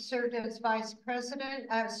and served as vice president,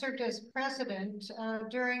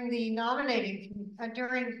 during the nominating,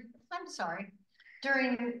 during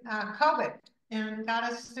COVID, and got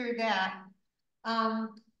us through that.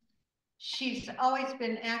 She's always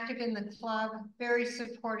been active in the club, very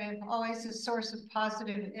supportive, always a source of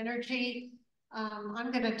positive energy.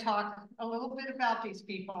 I'm going to talk a little bit about these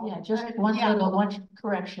people. Yeah, just one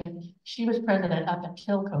correction. She was president up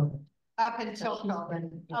until COVID. Up until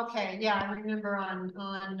COVID. Okay, yeah, I remember on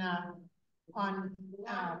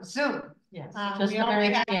Zoom. Yes, we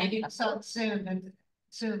only had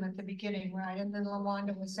Zoom at the beginning, right? And then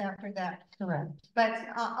LaWanda was after that. Correct. But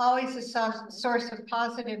always a source of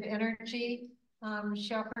positive energy.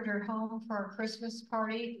 She offered her home for a Christmas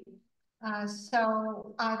party.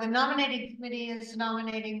 So the nominating committee is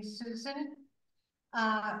nominating Susan.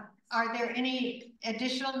 Are there any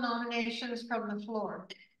additional nominations from the floor?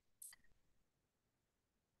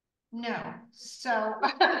 No. So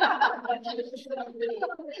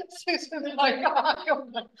Susan's like,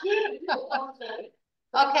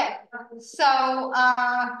 okay. So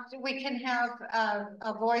we can have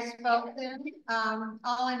a voice vote then.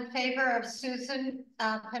 All in favor of Susan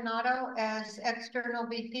Pinato as external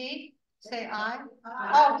VP, say aye.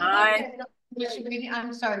 Oh, aye.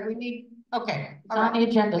 I'm sorry, we need, okay. On the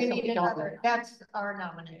agenda, we so need another. That's our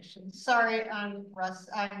nomination. Sorry, Russ,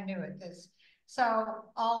 I'm new at this. So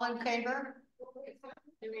all in favor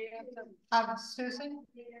of Susan?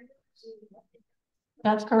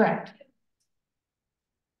 That's correct.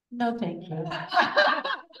 No, thank you.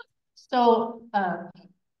 So,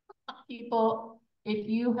 people, if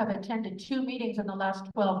you have attended 2 meetings in the last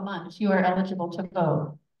 12 months, you are eligible to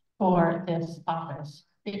vote for this office.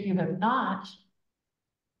 If you have not,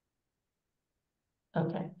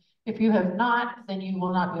 okay. If you have not, then you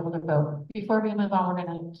will not be able to vote. Before we move on, we're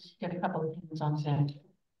going to get a couple of things on Zoom.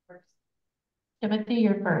 Timothy,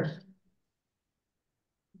 you're first.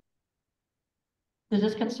 Is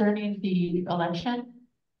this concerning the election?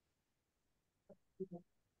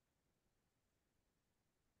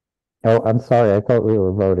 Oh, I'm sorry. I thought we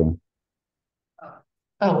were voting.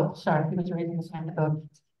 Oh, sorry. He was raising his hand to vote.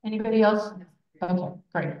 Anybody else? Okay,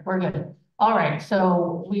 great. We're good. All right.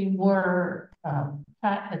 So we were,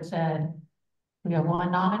 Pat had said we have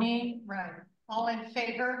one nominee. Right. All in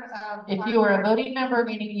favor of. If you are a voting member,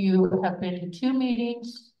 meaning you have been to 2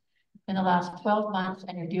 meetings in the last 12 months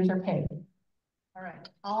and your dues are paid. All right.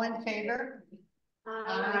 All in favor?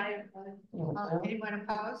 Aye. Anyone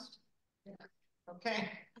opposed? Okay.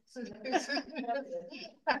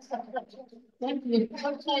 Thank you.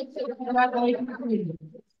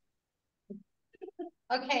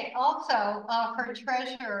 Okay, also, for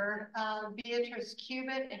treasurer, Beatrice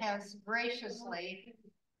Cubitt has graciously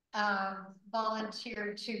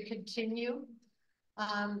volunteered to continue.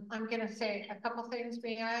 I'm going to say a couple things,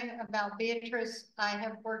 may I, about Beatrice. I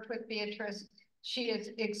have worked with Beatrice. She is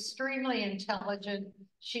extremely intelligent.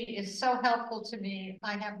 She is so helpful to me.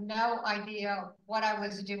 I have no idea what I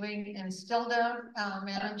was doing and still don't,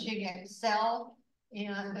 managing Excel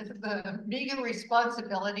and the meager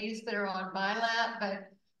responsibilities that are on my lap,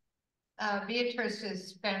 but Beatrice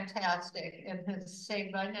is fantastic and has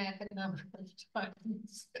saved my neck a number of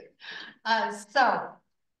times.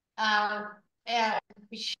 And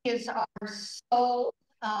she is our sole,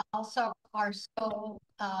 also our sole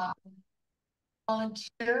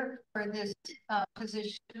volunteer for this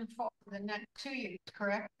position for the next 2 years,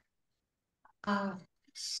 correct?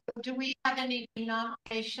 So do we have any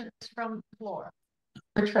nominations from the floor?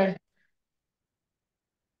 Okay.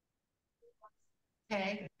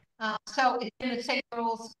 So in the same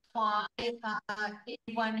rules apply,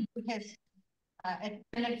 anyone who has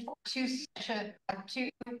attended 2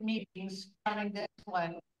 meetings, counting this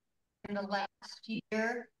one, in the last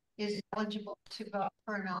year is eligible to vote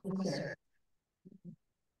for an officer.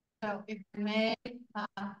 So if you may,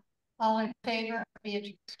 all in favor of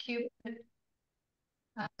Beatrice Cubitt,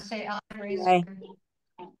 say aye. Raise aye.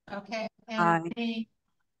 Okay, and Aye. any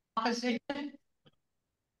opposition?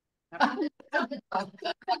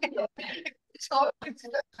 So it's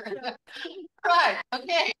right.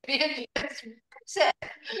 Okay, Beatrice said.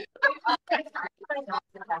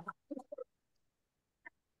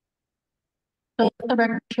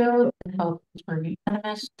 show the votes were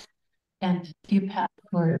unanimous, and you passed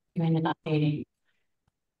for doing the nominating.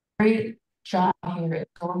 Great job here.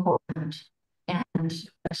 It's so important. And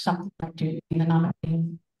something like doing the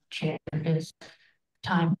nominating chair is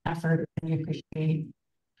time, effort, and we appreciate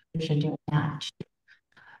you should do that.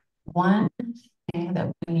 One thing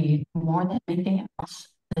that we need more than anything else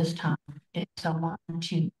this time is someone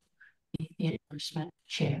to be the endorsement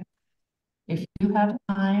chair. If you have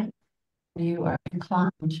time, you are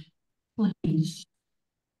inclined, please,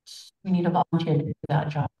 we need a volunteer to do that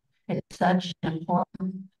job. It's such an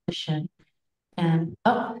important position. And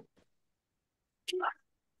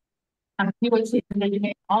you would see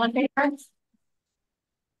all in favor?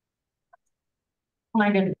 Oh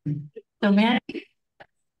my goodness. So Mandy,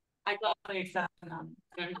 I gladly accept them.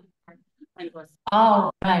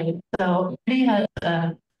 all right. So Mandy has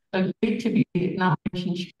agreed to be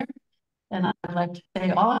nomination chair. And I'd like to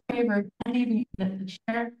say all in favor of Mandy being the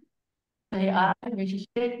chair. Say aye, raise your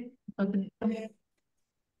stick.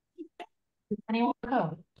 Anyone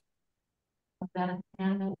go? That is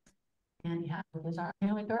unanimous. And Havlik is our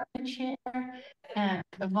newly elected chair. And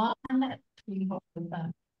Yvonne, we hope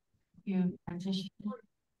that you transition.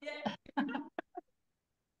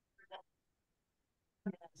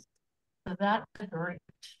 So that's great.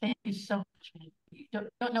 Thank you so much. You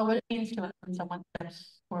don't know what it means to us when someone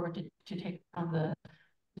steps forward to take on the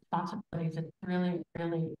responsibilities. It's really,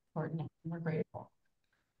 really important, and we're grateful.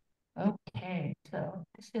 Okay, so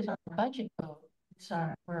this is our budget vote.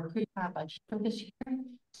 We're approving our budget for this year.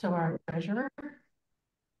 So our treasurer,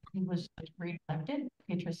 who was re-elected,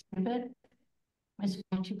 Beatrice Cubitt, is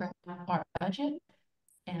going to bring up our budget,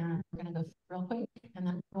 and we're going to go through real quick, and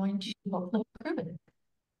then we're going to hopefully approve it.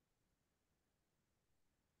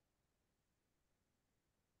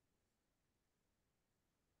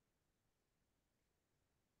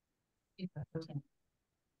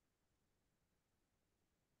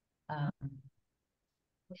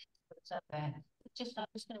 What's up there? I'm just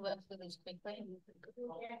going to work through this quickly.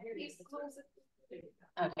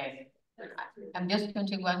 Okay, I'm just going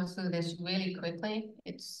to run through this really quickly.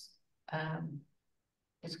 It's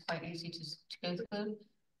quite easy to go through.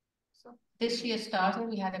 So this year started,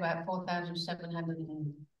 we had about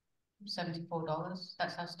 $4,774.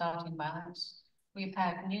 That's our starting balance. We've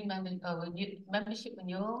had new membership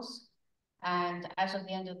renewals, and as of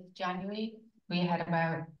the end of January, we had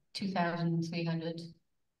about 2,300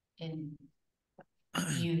 in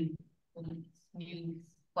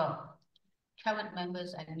current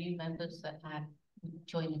members and new members that had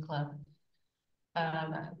joined the club.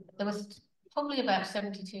 There was probably about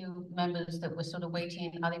 72 members that were sort of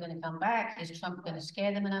waiting. Are they going to come back? Is Trump going to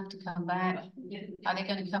scare them enough to come back? Are they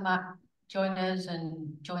going to come up, join us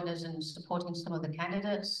in supporting some of the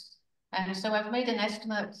candidates? And so I've made an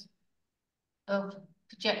estimate of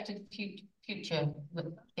projected future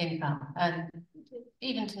income. And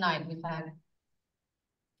even tonight, we've had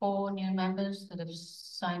 4 new members that have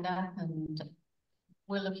signed up, and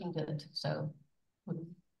we're looking good. So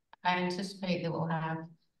I anticipate that we'll have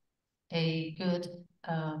a good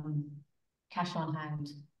cash on hand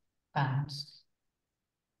balance.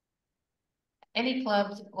 Any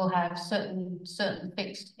clubs will have certain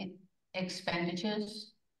fixed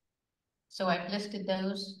expenditures. So I've listed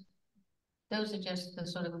those. Those are just the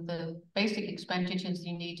sort of the basic expenditures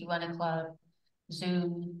you need to run a club: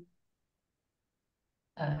 Zoom,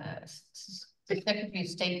 Secretary of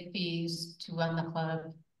State fees to run the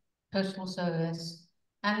club, postal service,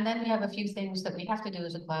 and then we have a few things that we have to do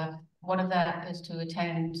as a club. One of that is to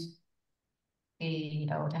attend to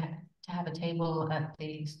have a table at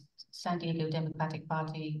the San Diego Democratic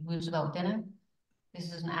Party Roosevelt dinner.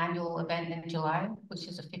 This is an annual event in July, which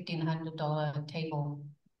is a $1,500 table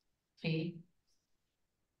fee.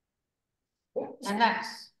 And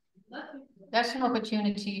that's an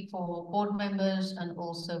opportunity for board members and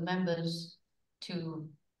also members to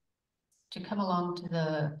come along to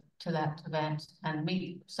that event and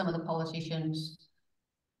meet some of the politicians,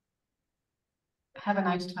 have a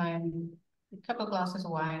nice time, a couple of glasses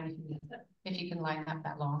of wine if you can line up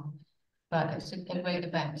that long. But it's a great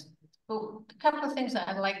event. But a couple of things that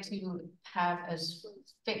I'd like to have as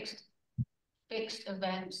fixed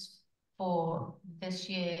events for this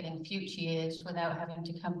year and future years without having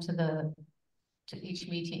to come to each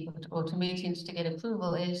meeting or to meetings to get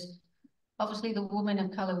approval is obviously the Women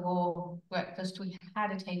of Color War breakfast. We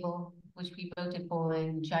had a table which we voted for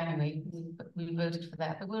in January. We voted for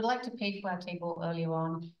that, but we would like to pay for our table earlier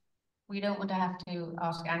on. We don't want to have to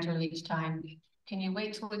ask Angela each time, can you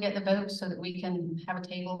wait till we get the votes so that we can have a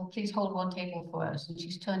table? Please hold one table for us. And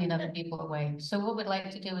she's turning other people away. So what we'd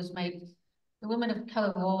like to do is make the Women of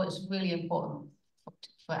Color War is really important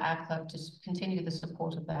for our club to continue the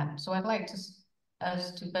support of that. So I'd like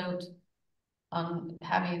us to vote on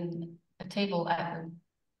having a table at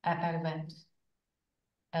that event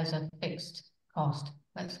as a fixed cost.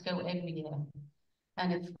 Let's go every year.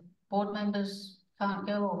 And if board members can't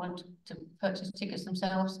go or want to purchase tickets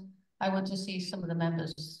themselves, I want to see some of the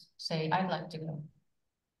members say, I'd like to go.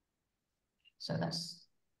 So that's,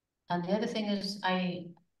 and the other thing is I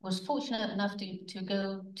was fortunate enough to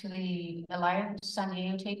go to the Alliance San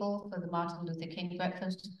Diego table for the Martin Luther King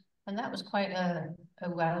breakfast. And that was quite a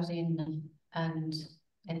rousing and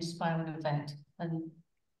inspiring event. And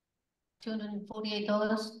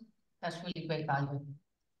 $248, that's really great value.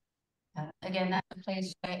 Again, that's a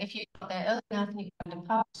place where if you got there early enough and you find a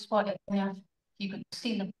park spot enough, you could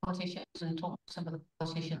see the politicians and talk to some of the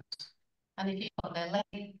politicians. And if you got there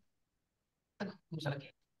late, the coffee was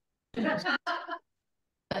okay.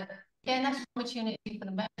 But again, that's an opportunity for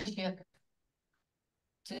the membership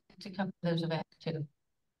to come to those events too.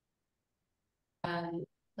 And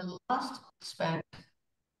the last aspect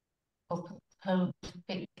of proposed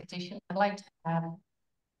big petition, I'd like to have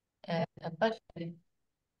a budget.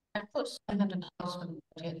 I put $700 for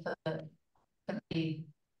the budget for the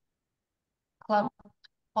club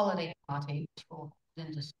holiday party, which will be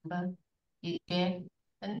in December each year.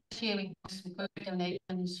 And this year we have some good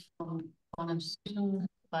donations from one of Susan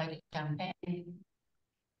by the campaign.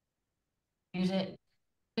 Music,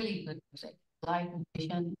 really good music, live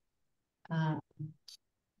musician. I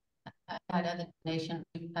had other donations.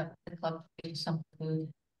 We have the club for some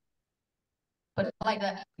food. But I like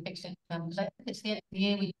that fixed income because I think it's the end of the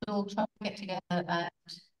year we all try to get together and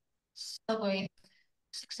celebrate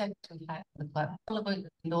success we've had in the club, celebrate the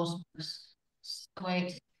endorsements,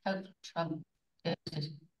 celebrate hope Trump goes to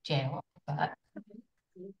jail. But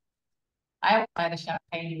I will buy the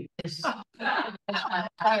champagne this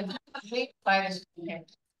buy this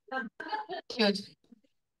should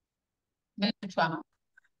Mr. Trump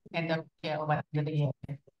end up jail by the end of the year.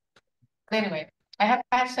 But anyway, I have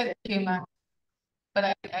a sense of humor.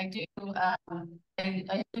 But I do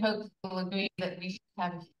hope people agree that we should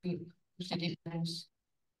have a few traditions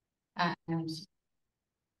and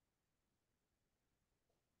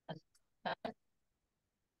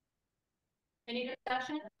any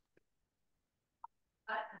discussion?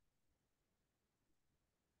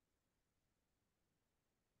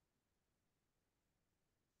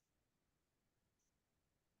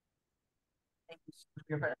 Thank you for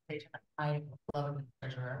your presentation. I love the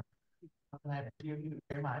treasurer. I'm glad to hear you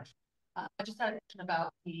very much. I just had a question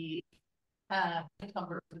about the income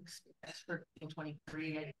expense for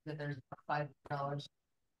 2023. I think that there's $5,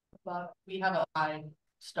 but we have a high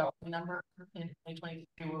starting number in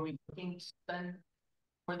 2023 where we looking to spend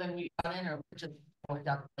more than we got in, or just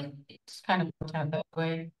it's kind of worked out that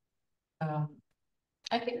way. I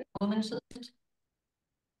think women's list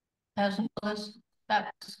 $1,000.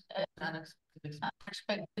 That's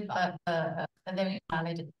unexpected, but and then we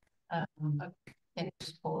added in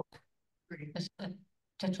support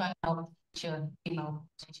to try and help your female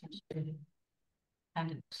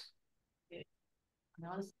candidates. I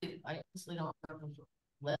honestly don't remember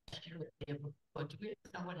last year but do we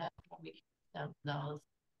know what happened when we $1,000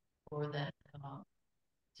 for that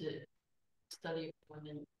to study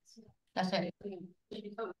women? That's it.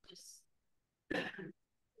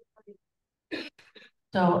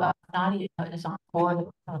 So Nadia is on board with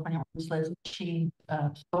California Women's List. She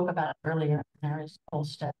spoke about it earlier in her whole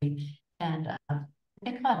study, and I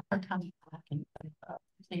think about her coming back and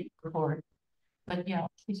the report. But yeah,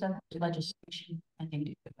 she said legislation I think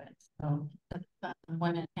to do it. So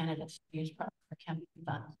women candidates use proper campaign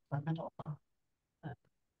funds for mental health.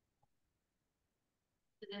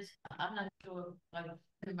 I'm not sure. I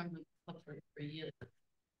remember for years. I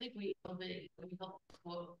think we helped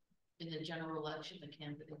quote in the general election the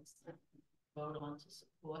candidates that vote on to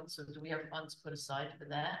support. So do we have funds put aside for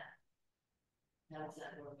that?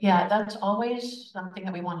 Yeah, that's always something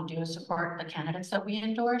that we want to do is support the candidates that we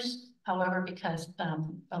endorse. However, because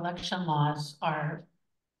election laws are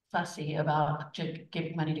fussy about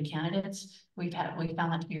giving money to candidates, we found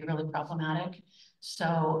that to be really problematic.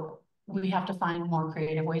 So we have to find more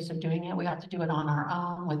creative ways of doing it. We have to do it on our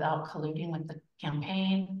own without colluding with the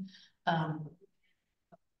campaign.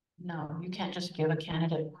 No, you can't just give a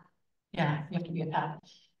candidate. Yeah, you have to be a PAC.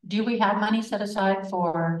 Do we have money set aside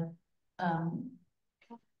for?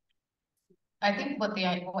 I think what the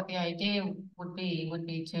idea would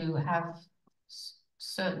be to have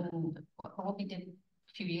certain, what we did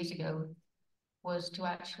a few years ago was to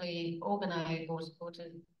actually organize or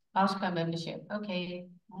to ask our membership. Okay,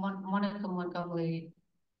 Monica Montgomery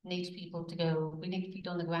needs people to go, we need feet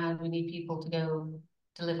on the ground, we need people to go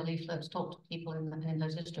deliver leaflets, talk to people in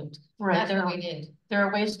those districts. Right. That's what we did. There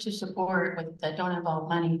are ways to support that don't involve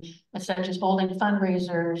money, such as holding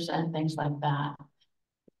fundraisers and things like that.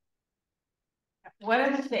 One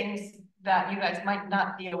of the things that you guys might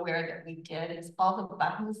not be aware that we did is all the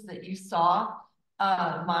buttons that you saw,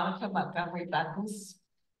 Monica Montgomery buttons,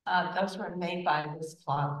 those were made by this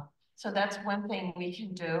club. So that's one thing we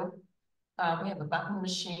can do. We have a button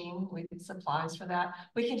machine, we get supplies for that.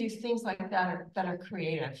 We can do things like that are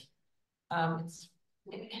creative.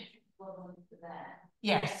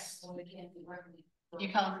 Yes. You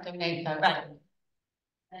can't donate those. Right.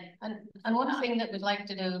 And one thing that we'd like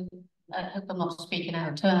to do, I hope I'm not speaking out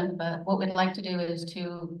of turn, but what we'd like to do is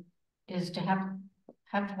to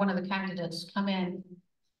have one of the candidates come in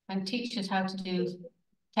and teach us how to do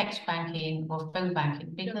text banking or phone banking,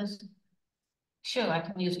 because sure, I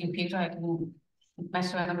can use a computer, I can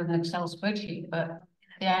mess around with an Excel spreadsheet, but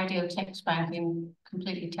the idea of text banking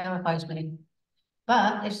completely terrifies me.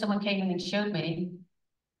 But if someone came in and showed me,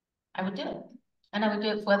 I would do it. And I would do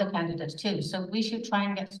it for other candidates too. So we should try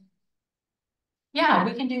and get. Yeah,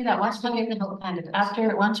 we can do that once we get the candidates.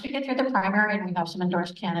 Once we get through the primary and we have some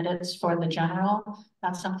endorsed candidates for the general,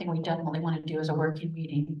 that's something we definitely want to do as a working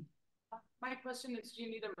meeting. My question is, do you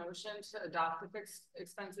need a motion to adopt the fixed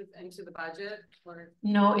expenses into the budget, or?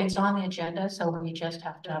 No, it's on the agenda, so we just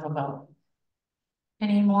have to have a vote.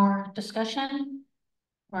 Any more discussion?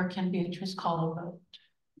 Or can Beatrice call a vote?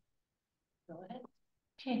 Go ahead.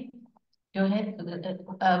 Okay, go ahead.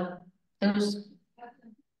 Those.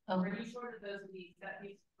 Are you sure that those fees,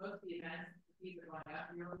 both the events, the fees are going up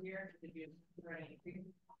year over year? Did you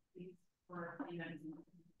fees for events?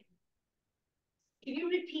 Can you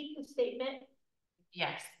repeat the statement?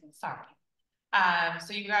 Yes, sorry.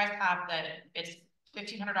 So you guys have that it's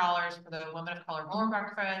 $1,500 for the Women of Color Roar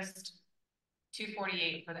Breakfast,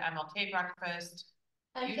 $248 for the MLK breakfast.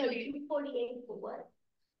 I'm sorry, 248 for what?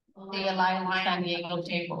 The Alliance San Diego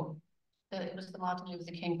table. It was the Martin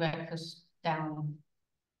Luther King breakfast down.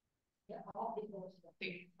 Yeah,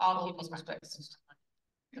 all people's breakfast.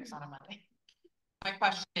 It's on a Monday. My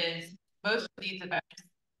question is, most of these events,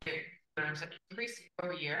 there's an increase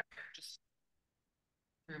over year, just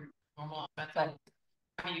through normal events. But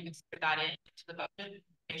I mean, you can put that into the budget,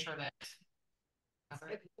 make sure that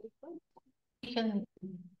we can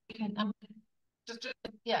just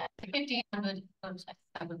yeah, 1,500 was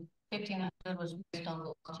 1,500 was based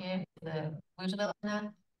on last year, the Roosevelt and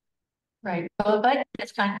that. Right, so but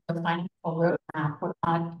it's kind of a financial roadmap. We're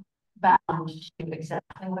not bound to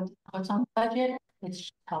exactly what's on the budget. It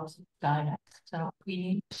just helps guide us. So we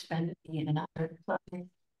need to spend it in another place and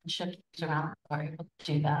shift things around. We're able to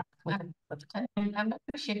do that. I'm not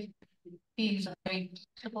sure if fees are very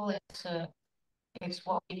flexible. It's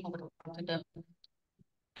what people would want to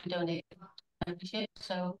donate membership.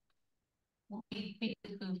 So we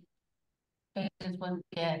do cases when we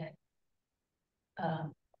get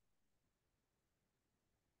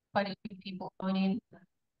quite a few people joining.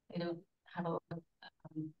 They don't have a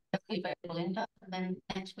available income. And then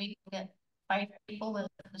next week we get 5 people that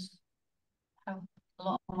just have a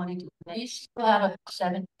lot of money to We donate. still have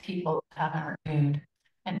 7 people that haven't renewed,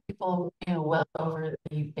 and people, well over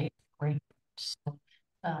the basic rate. So,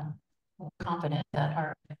 we're confident that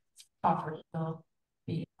our offer will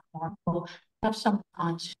be more. We'll have some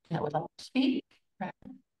on that would like to speak. Right?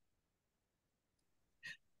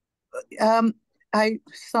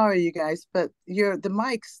 Sorry you guys, but the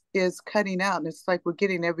mic is cutting out and it's like we're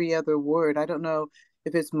getting every other word. I don't know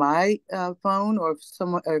if it's my phone or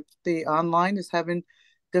if the online is having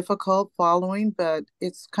difficult following, but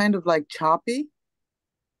it's kind of like choppy.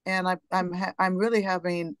 And I'm really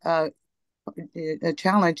having a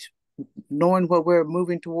challenge knowing what we're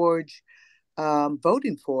moving towards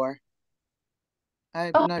voting for.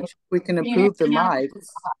 I'm not sure we can improve the mics.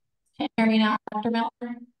 Can you hear me now, Dr.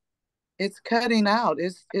 Miller? It's cutting out.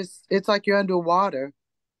 It's like you're underwater.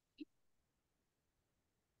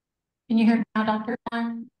 Can you hear me now, Dr.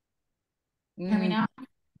 Miller? Hear me now?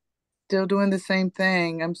 Still doing the same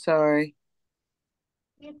thing. I'm sorry.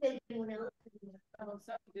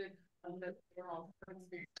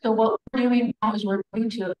 So what we're doing now is we're going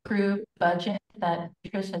to approve budget that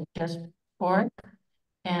Chris had just for,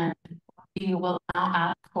 and we will now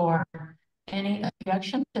ask for any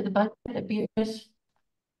objection to the budget that Beatrice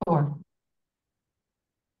for.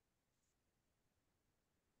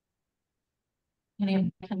 Any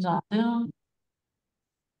objections on Zoom?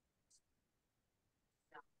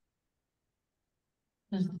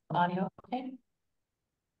 Is the audio okay?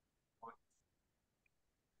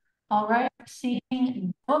 All right,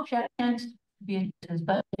 seeing no objections, Beatrice's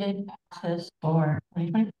budget passes for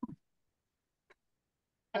 2024.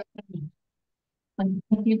 Thank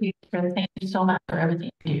you, Beatrice. Thank you so much for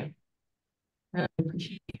everything you do. Really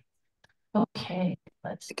appreciate it. Okay,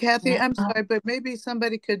 let's. Kathy, I'm sorry, but maybe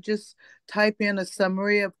somebody could just type in a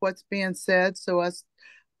summary of what's being said so us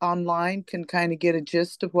online can kind of get a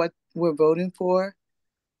gist of what we're voting for.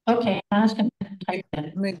 Okay, I was going to type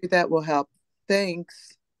in. Maybe that will help.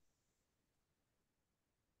 Thanks.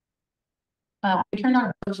 We turned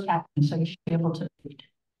on closed caption, so you should be able to read.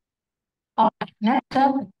 All right, next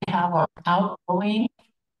up, we have our outgoing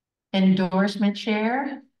endorsement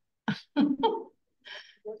chair. The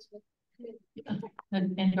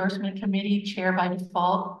endorsement committee chair by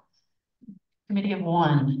default, committee of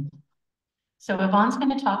one. So Yvonne's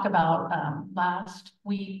going to talk about last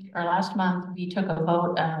week or last month, we took a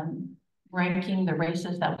vote ranking the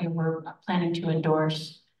races that we were planning to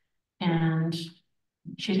endorse. And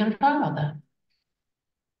she's going to talk about that.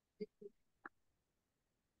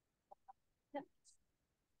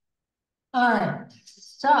 All right,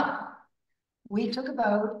 so we took a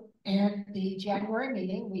vote at the January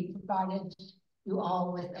meeting. We provided you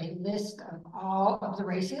all with a list of all of the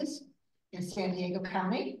races in San Diego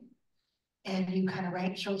County, and you kind of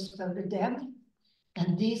ranked choice voted them.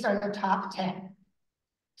 And these are the top 10.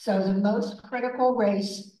 So the most critical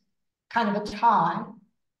race, kind of a tie,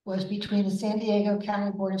 was between the San Diego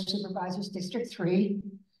County Board of Supervisors District 3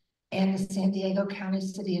 and the San Diego County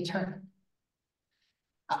City Attorney.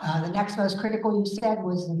 The next most critical, you said,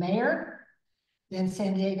 was the mayor, then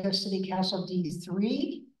San Diego City Council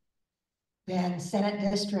D3, then Senate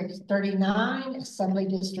District 39, Assembly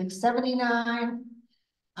District 79,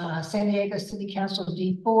 San Diego City Council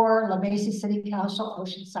D4, La Mesa City Council,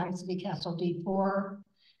 Oceanside City Council D4,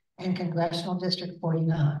 and Congressional District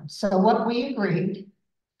 49. So what we agreed,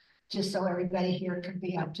 just so everybody here could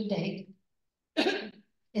be up to date,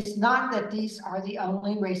 it's not that these are the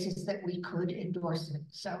only races that we could endorse it.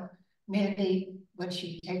 So Mandy, when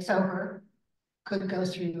she takes over, could go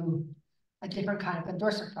through a different kind of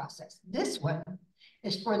endorsement process. This one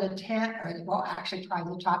is for the 10, or well, actually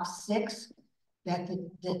probably the top 6 that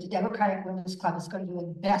the Democratic Women's Club is going to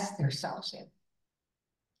invest themselves in.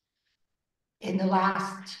 In the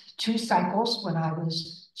last 2 cycles, when I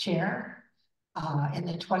was chair, in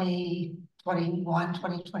the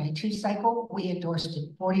 2021-2022 cycle, we endorsed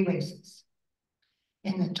 40 races.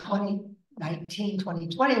 In the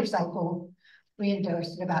 2019-2020 cycle, we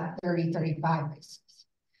endorsed about 30-35 races.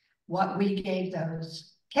 What we gave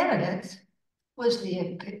those candidates was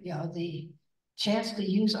the chance to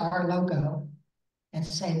use our logo and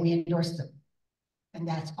say we endorse them, and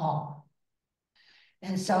that's all.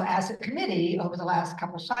 And so as a committee over the last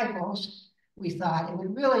couple of cycles, we thought it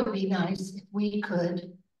would really be nice if we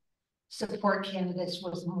could support candidates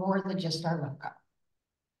with more than just our logo.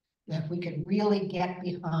 If we could really get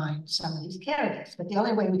behind some of these candidates. But the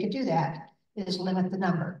only way we could do that is limit the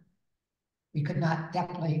number. We could not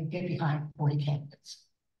definitely get behind 40 candidates.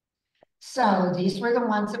 So these were the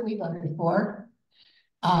ones that we voted for.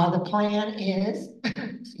 The plan is,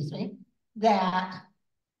 excuse me, that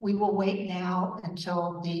we will wait now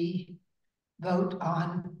until the vote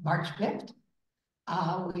on March 5th.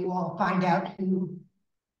 We will find out who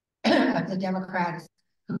of the Democrats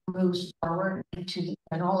who moves forward into the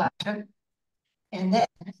general election. And then,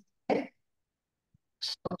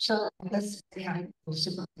 so let's say I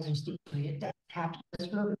supervisors deeply, it doesn't have to go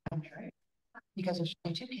through a primary because there's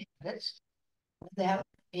 22 candidates. That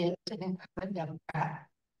is an incumbent Democrat.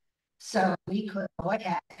 So we could go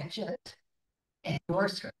ahead and just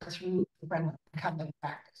endorse her through the friendly incumbent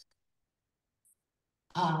practice.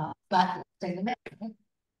 But say the mayor,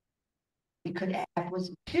 we could have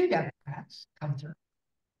was 2 Democrats come through.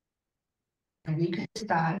 And we could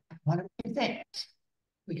decide one of 2 things.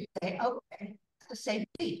 We could say, okay, it's the same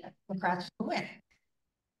seat, Democrats will win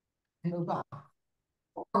and move on.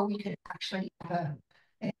 Or we could actually have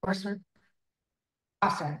an endorsement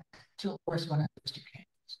process to endorse one of those 2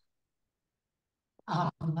 candidates.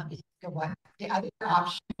 Let me think of what the other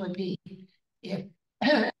option would be if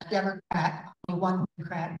a Democrat, only 1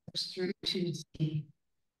 Democrat goes through to the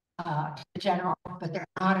general, but they're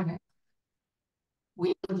not in it.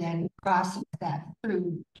 We would then process that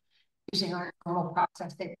through using our normal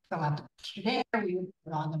process. They fill out the questionnaire, we would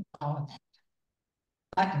put on the ballot.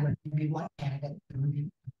 But there would be 1 candidate to review.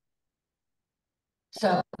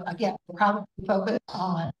 So again, we'll probably focus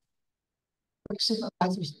on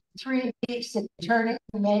supervisors 3, city attorney,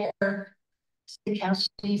 mayor, city council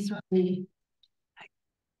D3,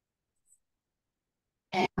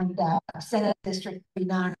 and Senate District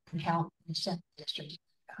 39 and California Senate District.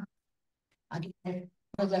 Again,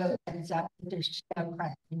 one of those ends up with there's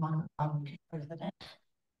Democrat and one Republican president.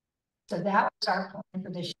 So that was our plan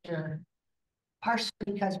for this year, partially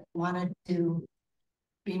because we wanted to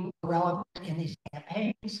be more relevant in these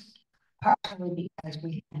campaigns, partially because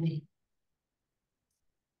we had the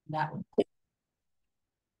that one.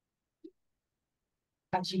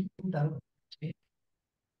 As you can vote.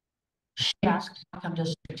 She asked how come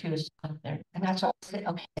District 2 is up there. And that's what I said,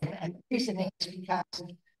 okay. And the reason is because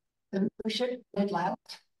the membership did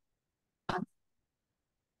left. But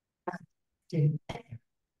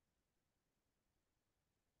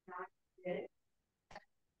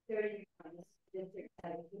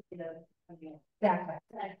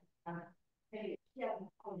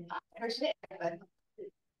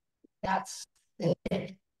that's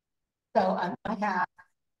it. So I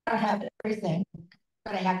don't have everything,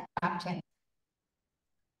 but I have the top 10.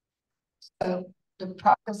 So the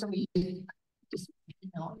process that we do, just,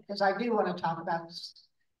 because I do want to talk about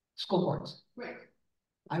school boards. Right.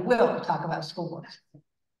 I will talk about school boards.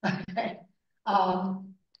 Okay.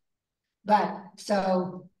 But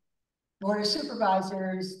so Board of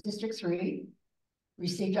Supervisors, District 3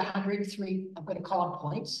 received 103, I'm going to call them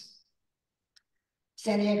points.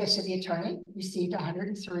 San Diego City Attorney received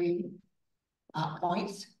 103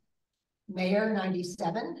 points. Mayor,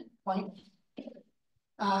 97 points.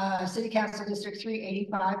 City Council District 3,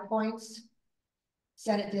 85 points.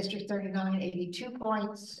 Senate District 39, 82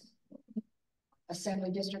 points.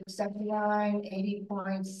 Assembly District 79, 80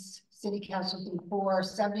 points. City Council D4,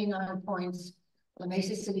 79 points. La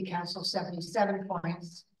Mesa City Council, 77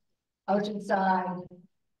 points. Oceanside,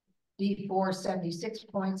 D4, 76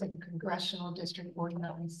 points, and Congressional District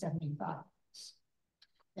 49, 75 points.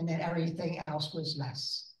 And then everything else was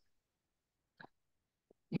less.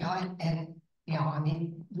 You know, and you know, I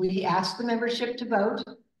mean, we asked the membership to vote.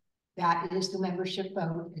 That is the membership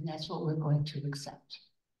vote, and that's what we're going to accept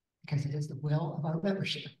because it is the will of our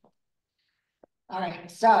membership. All right,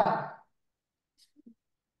 so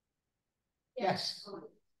yes,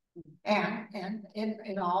 and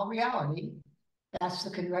in all reality, that's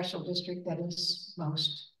the congressional district that is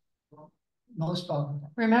most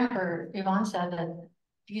vulnerable. Remember, Yvonne said that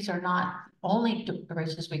these are not only the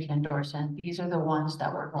races we can endorse in, these are the ones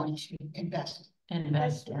that we're going to invest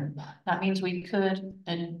in. That means we could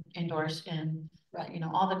endorse in, right, you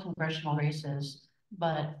know, all the congressional races,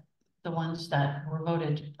 but the ones that were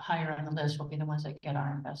voted higher on the list will be the ones that get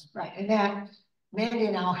our investment. Right, and that Mandy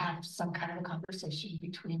and I'll have some kind of a conversation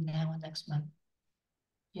between now and next month.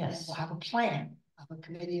 Yes. We'll have a plan of a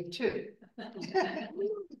committee of 2.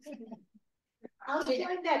 I'll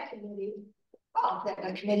join that committee. Oh, then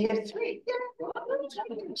a committee of 3.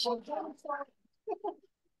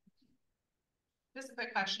 Just a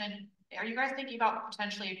quick question. Are you guys thinking about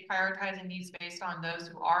potentially prioritizing these based on those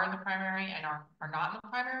who are in the primary and are not in the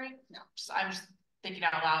primary? No. I'm just thinking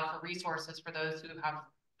out loud for resources for those who have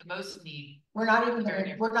the most need. We're not even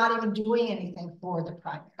doing anything for the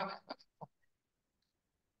primary. Okay.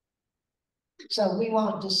 So we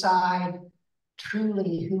won't decide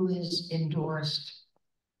truly who is endorsed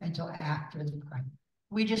until after the primary.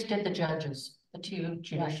 We just did the judges, the 2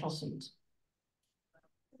 judicial seats.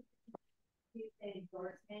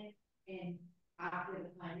 Endorsement in after the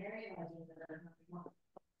primary, or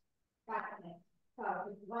so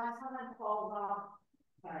once someone falls off,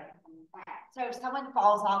 sorry, so if someone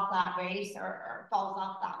falls off that race or falls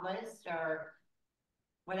off that list or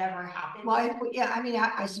whatever happens. Well, yeah, I mean,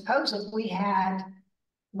 I suppose if we had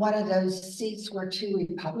one of those seats where 2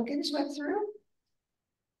 Republicans went through.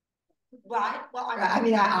 Right. Well, I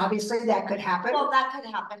mean, obviously that could happen. Well, that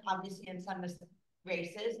could happen, obviously, in some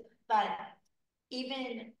races, but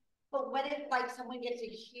what if like someone gets a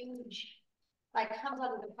huge, like comes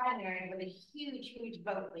out of the primary with a huge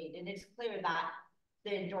vote lead, and it's clear that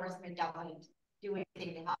the endorsement doesn't do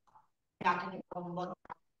anything to help. Not going to look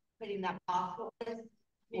at putting that possible list.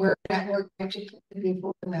 We're going to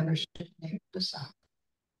people the membership decide.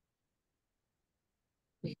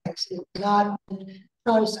 Because it's not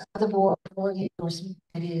choice of the board or the endorsement,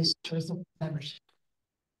 it is choice of membership.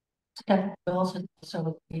 And we also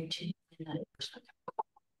agree to in that endorsement.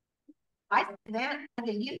 I think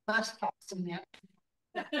that you must have some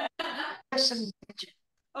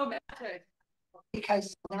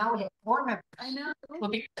because now we have 4 members. I know. Well,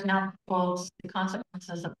 because now the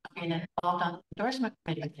consequences of being involved on the endorsement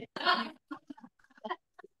committee.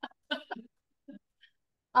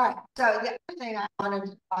 All right. So the other thing I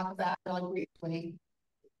wanted to talk about really briefly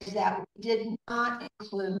is that we did not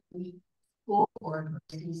include school board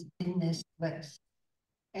races in this list.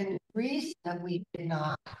 And the reason that we did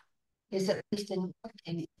not is at least in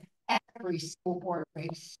every school board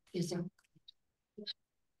race is included.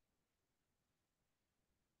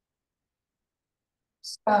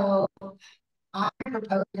 So I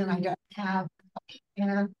propose, and I don't have,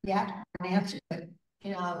 yet an answer, but,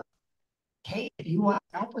 Kate, if you want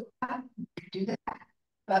help with that, you can do that.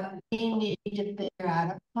 But we need to figure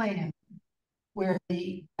out a plan where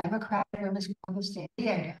the Democratic Women's Club of San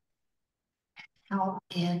Diego help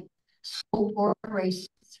in school board races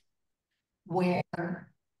where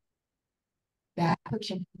that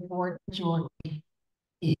particular board majority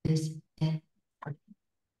is in.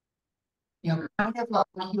 Kind of like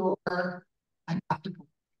your adoptable.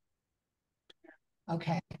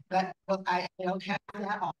 Okay, but I don't have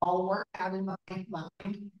that all worked out in my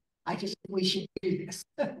mind. I just think we should do this.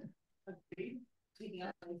 On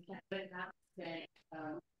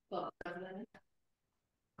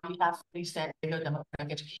behalf of the San Diego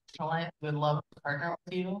Democratic Educational Alliance, we would love to partner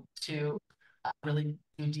with you to really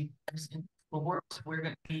do deep dives in school boards. We're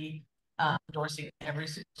going to be endorsing every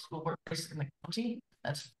single school board race in the county.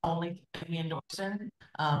 That's the only thing we endorse in.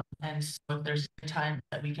 And so if there's a time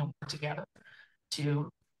that we can work together to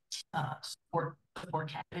support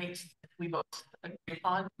candidates we both agree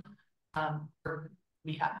on,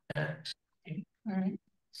 we have to. All right.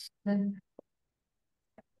 Then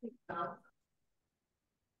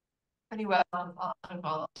pretty well, I'll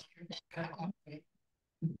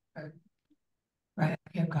right,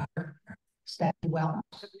 you've got her staff well.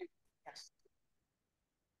 Yes.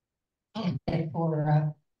 And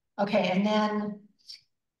for okay, and then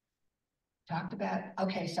talked about,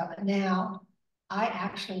 okay, so now I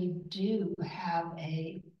actually do have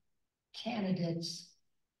a candidates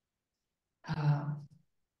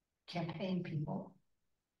campaign people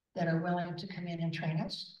that are willing to come in and train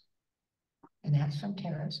us. And that's from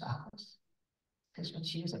Tara's office. Because when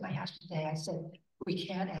she was at my house today, I said, we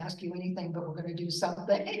can't ask you anything, but we're going to do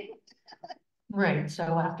something. Right.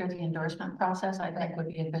 So after the endorsement process, I think would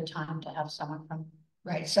be a good time to have someone from.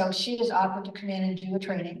 Right. So she has offered to come in and do a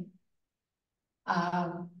training.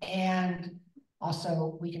 And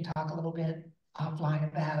also we can talk a little bit offline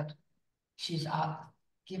about, she's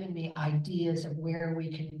given me ideas of where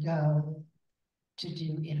we can go to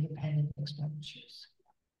do independent expenditures.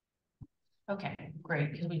 Okay,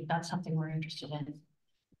 great, because that's something we're interested in.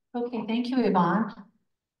 Okay, thank you, Yvonne.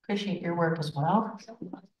 Appreciate your work as well.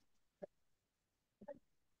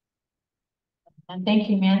 And thank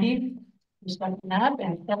you, Mandy, for stepping up,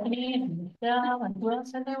 and Stephanie, and Michelle, and who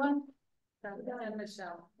else said there was? And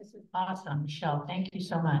Michelle. Awesome, Michelle, thank you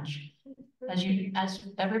so much. As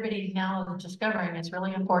everybody now is discovering, it's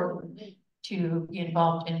really important to be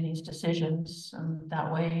involved in these decisions.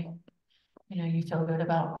 That way, you feel good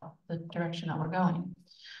about the direction that we're going.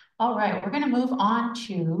 All right, we're going to move on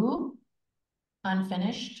to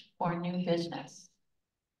unfinished or new business.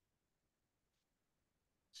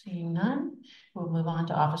 Seeing none, we'll move on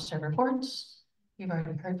to officer reports. We've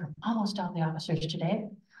already heard from almost all the officers today.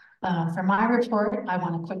 For my report, I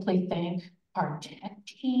want to quickly thank our tech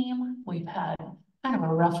team. We've had kind of a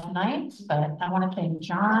rough night, but I want to thank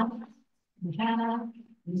John, and Hannah,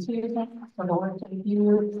 and Susan for the work that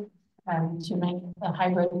you to make a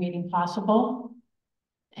hybrid meeting possible.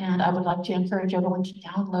 And I would like to encourage everyone to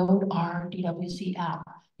download our DWC app.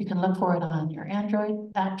 You can look for it on your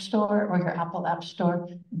Android App Store or your Apple App Store,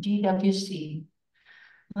 DWC.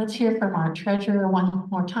 Let's hear from our treasurer one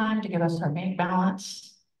more time to give us our bank balance.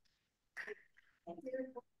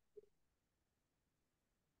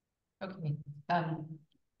 Okay,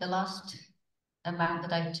 the last amount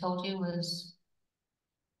that I told you was,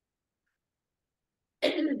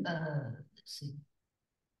 let's see,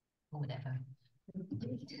 whatever.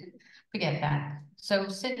 Forget that. So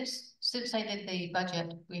since I did the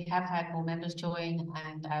budget, we have had more members join,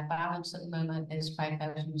 and our balance at the moment is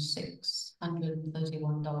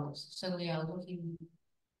 $5,631. So we are looking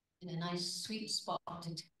in a nice sweet spot to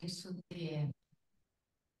take us through the year.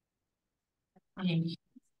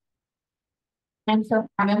 And so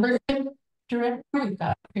our membership director, we've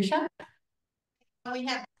got Patricia. We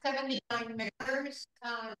have 79 members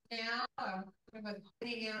now. We're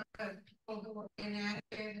putting out people who are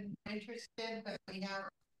inactive and interested, but we have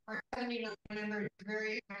our 79 members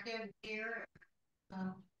very active here.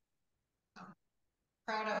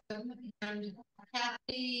 Proud of them, and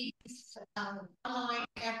Kathy's online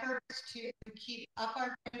efforts to keep up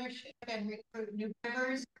our membership and recruit new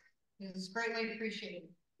members is greatly appreciated.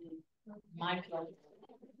 My pleasure.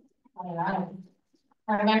 All right.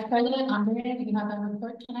 Our Vice President, Andrea, do you have a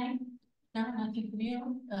report tonight? No, nothing from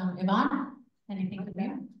you. Yvonne, anything from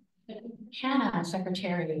you? Hannah,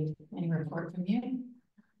 Secretary, any report from you?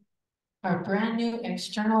 Our brand new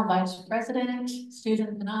external Vice President,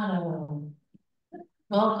 Susan Panado.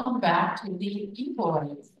 Welcome back to the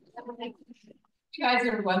keyboards. You guys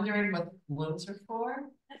are wondering what balloons are for?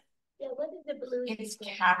 Yeah, what is the balloon? It's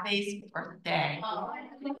Kathy's birthday.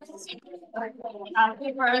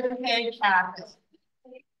 Happy birthday, Kathy.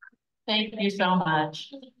 Thank you so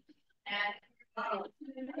much.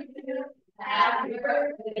 Happy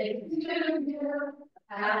birthday to you.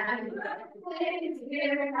 Happy birthday,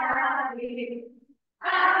 dear Kathy.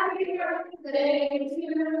 Happy birthday to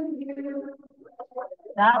you.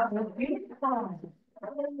 That was beautiful.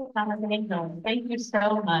 That was amazing. Thank you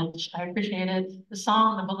so much. I appreciate it. The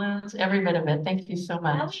song, the balloons, every bit of it. Thank you so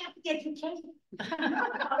Now much. we have to get you cake.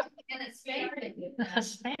 And it's spanking.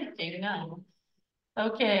 Spanking, no.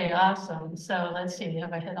 Okay, awesome. So let's see.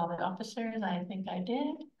 Have I hit all the officers? I think I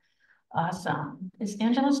did. Awesome. Is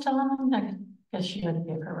Angela still on? I guess she didn't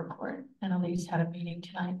give her report. And Elise had a meeting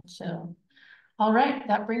tonight. So, all right,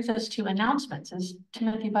 that brings us to announcements. Is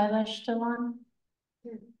Timothy Bylash still on?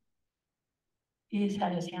 He's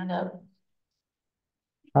had his hand up.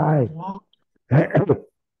 Hi.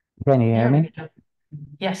 Can you hear me?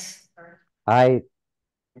 Yes. I,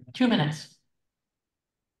 2 minutes.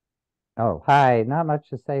 oh, hi. Not much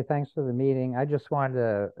to say. Thanks for the meeting. I just wanted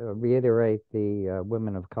to reiterate the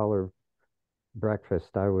Women of Color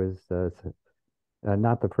breakfast. I was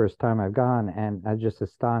not the first time I've gone, and I just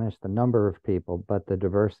astonished the number of people, but the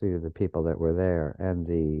diversity of the people that were there and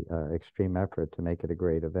the extreme effort to make it a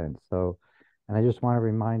great event. So, and I just want to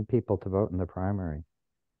remind people to vote in the primary.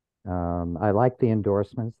 I like the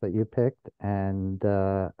endorsements that you picked, and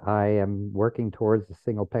I am working towards a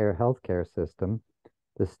single payer healthcare system.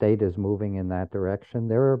 The state is moving in that direction.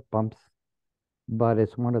 There are bumps, but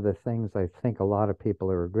it's one of the things I think a lot of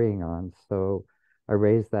people are agreeing on. So I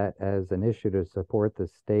raised that as an issue to support the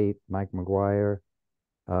state. Mike McGuire,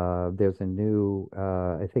 there's a new,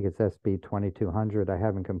 I think it's SB 2200. I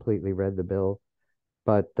haven't completely read the bill,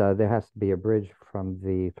 but there has to be a bridge from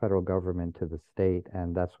the federal government to the state,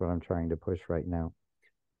 and that's what I'm trying to push right now.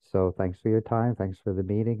 So thanks for your time. Thanks for the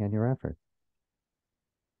meeting and your effort.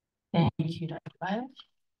 Thank you, Dr. Bylash.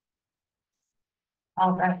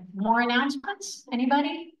 All right, more announcements?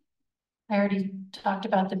 Anybody? I already talked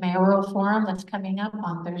about the mayoral forum that's coming up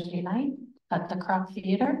on Thursday night at the Kroc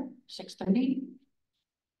Theater, 6:30.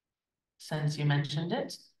 Since you mentioned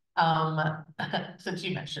it, since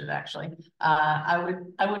you mentioned it, actually, I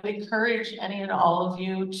would encourage any and all of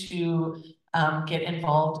you to get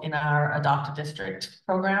involved in our Adopt a District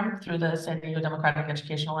program through the San Diego Democratic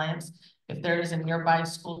Education Alliance. If there is a nearby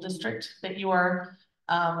school district that you are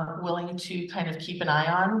willing to kind of keep an eye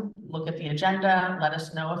on, look at the agenda, let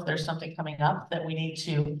us know if there's something coming up that we need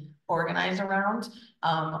to organize around,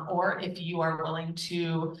 or if you are willing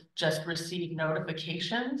to just receive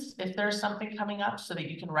notifications if there's something coming up so that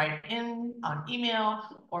you can write in on email,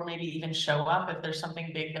 or maybe even show up if there's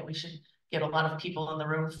something big that we should get a lot of people in the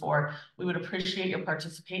room for. We would appreciate your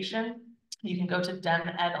participation. You can go to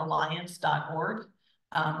demedalliance.org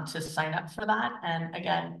to sign up for that. And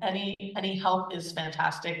again, any help is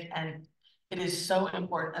fantastic. And it is so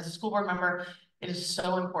important. As a school board member, it is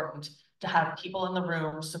so important to have people in the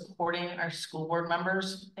room supporting our school board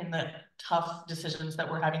members in the tough decisions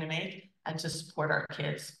that we're having to make, and to support our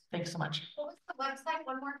kids. Thanks so much. What was the website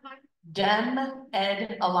one more time?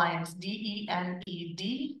 Demed Alliance,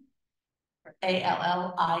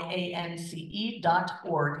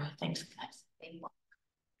 DEMEDALLIANCE.org. Thanks, guys.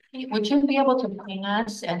 Would you be able to ping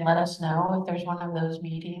us and let us know if there's one of those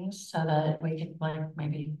meetings so that we could like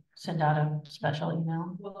maybe send out a special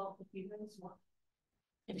email? Well,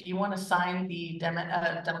 if you want to sign the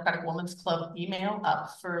Democratic Women's Club email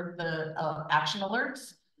up for the action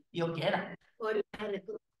alerts, you'll get them.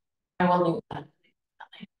 I will do that.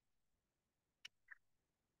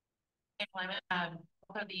 Employment,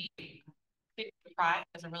 also the Pride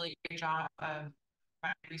does a really great job of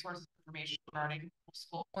providing resources information regarding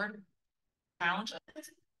school board challenges.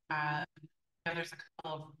 There's a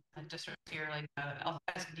couple of districts here, like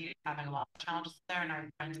SVD is having a lot of challenges there, and our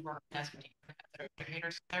friends work with SVD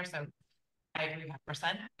educators there. So I agree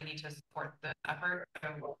 100%. We need to support the effort.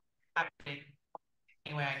 So happy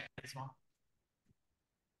any way I can as well.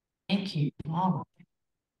 Thank you. Oh.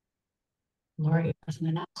 Lori has an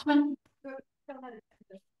announcement.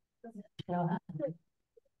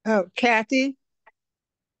 Oh, Kathy.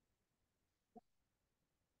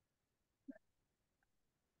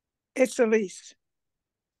 It's Elise.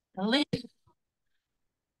 Elise.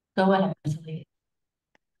 Go ahead, Elise.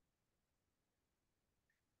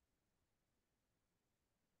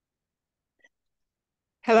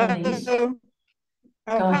 Hello. Elise. Oh,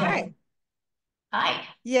 Go hi. ahead. Hi.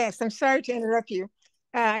 Yes, I'm sorry to interrupt you.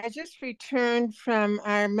 I just returned from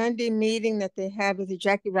our Monday meeting that they had with the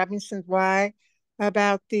Jackie Robinson's Y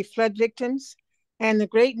about the flood victims. And the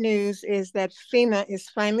great news is that FEMA is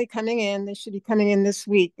finally coming in. They should be coming in this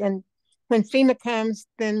week. And when FEMA comes,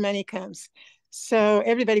 then money comes. So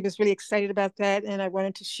everybody was really excited about that. And I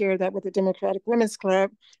wanted to share that with the Democratic Women's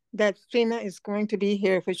Club, that FEMA is going to be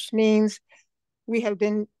here, which means we have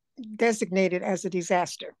been designated as a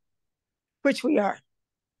disaster, which we are.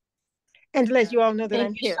 And to let you all know that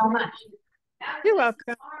I'm here. Thank you so much. You're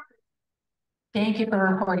welcome. Thank you for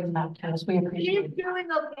reporting that to us. We appreciate it. She's doing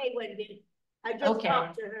okay, Wendy. I just Okay.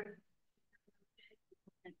 talked to her.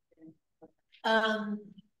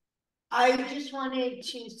 I just wanted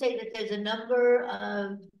to say that there's a number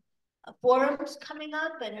of forums coming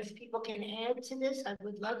up, and if people can add to this, I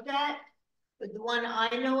would love that. But the one I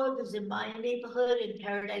know of is in my neighborhood in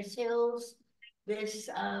Paradise Hills this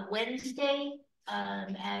Wednesday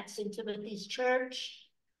at St. Timothy's Church.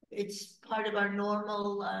 It's part of our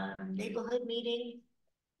normal neighborhood meeting,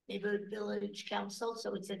 neighborhood village council.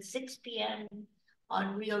 So it's at 6 p.m.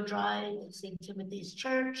 on Rio Drive at St. Timothy's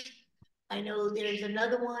Church. I know there's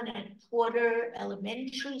another one at Porter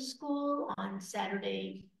Elementary School on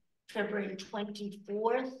Saturday, February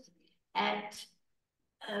 24th at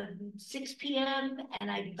 6 p.m. And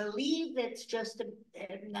I believe it's just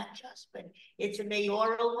not just, but it's a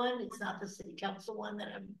mayoral one. It's not the city council one that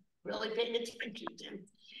I'm really paying attention to.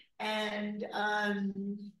 And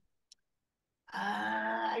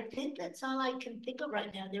I think that's all I can think of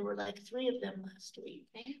right now. There were like 3 of them last week.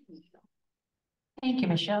 Thank you,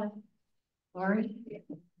 Michelle. Lori?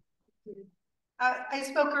 I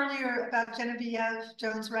spoke earlier about Genevieve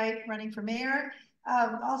Jones-Wright running for mayor.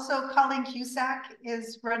 Also, Colleen Cusack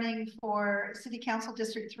is running for City Council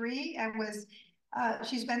District 3 and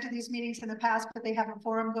she's been to these meetings in the past, but they have a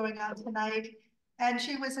forum going on tonight. And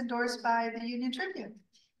she was endorsed by the Union Tribune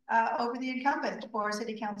over the incumbent for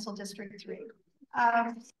City Council District 3. So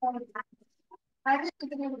I think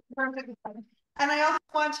it's perfect. And I also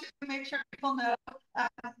want to make sure people know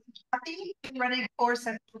Kathy is running for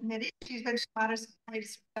Central Committee. She's been modest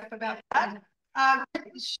stuff about that.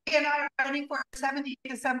 She and I are running for 70th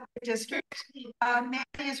Assembly District. Mandy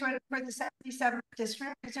is running for the 77th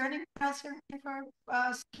District. Is there anyone else here running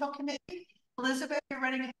for Central Committee? Elizabeth, you're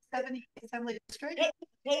running in the 70th Assembly District.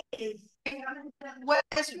 What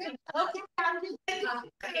district?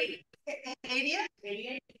 80th?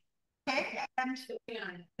 Okay, and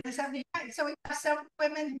the 79. So we have several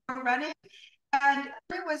women who are running. And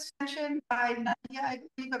it was mentioned by Nadia, I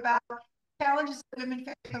believe, about challenges that women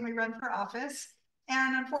face when we run for office.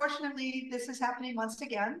 And unfortunately, this is happening once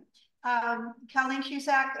again. Colleen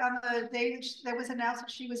Cusack, on the day that was announced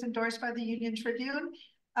that she was endorsed by the Union Tribune,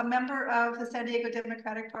 a member of the San Diego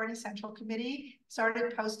Democratic Party Central Committee,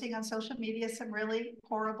 started posting on social media some really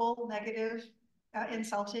horrible, negative,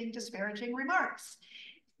 insulting, disparaging remarks.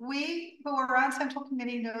 We who are on Central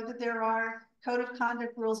Committee know that there are code of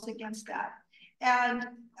conduct rules against that. And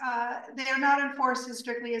they are not enforced as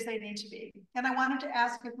strictly as they need to be. And I wanted to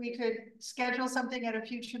ask if we could schedule something at a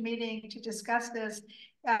future meeting to discuss this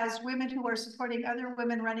as women who are supporting other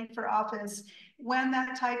women running for office. When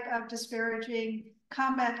that type of disparaging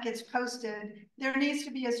comment gets posted, there needs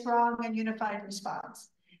to be a strong and unified response.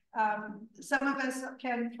 Some of us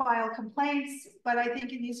can file complaints, but I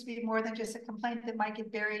think it needs to be more than just a complaint that might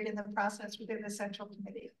get buried in the process within the Central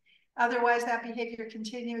Committee. Otherwise, that behavior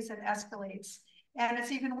continues and escalates. And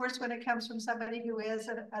it's even worse when it comes from somebody who is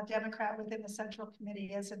a Democrat within the Central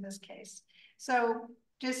Committee, as in this case. So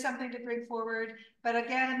just something to bring forward. But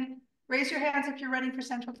again, raise your hands if you're running for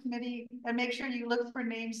Central Committee, and make sure you look for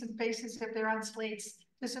names and faces if they're on slates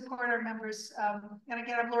to support our members. And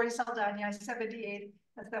again, I'm Lori Saldana, 78th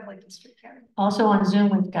Assembly District County. Also on Zoom,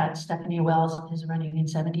 we've got Stephanie Wells is running in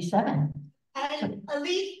 77. And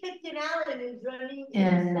Elise Allen is running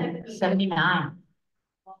in 79.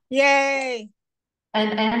 Yay!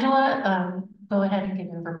 And Angela, go ahead and give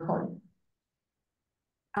your report.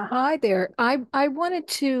 Hi there. I wanted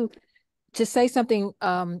to say something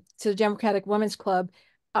to the Democratic Women's Club.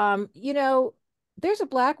 You know, there's a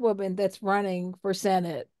Black woman that's running for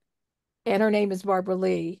Senate, and her name is Barbara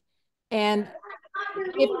Lee. And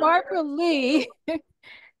if Barbara Lee,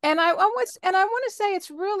 and I want to say it's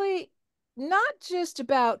really not just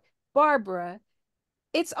about Barbara,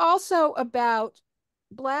 it's also about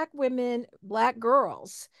Black women, Black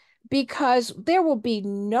girls, because there will be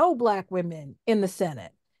no Black women in the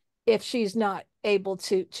Senate if she's not able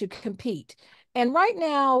to compete. And right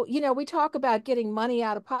now, you know, we talk about getting money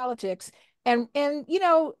out of politics, and you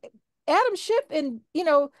know, Adam Schiff, and you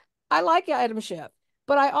know, I like Adam Schiff,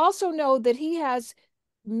 but I also know that he has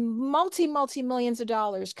multi-millions of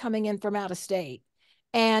dollars coming in from out of state.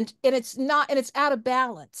 And it's out of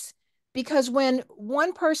balance, because when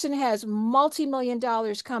one person has multi-million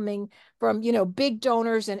dollars coming from, big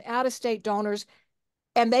donors and out of state donors,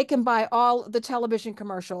 and they can buy all the television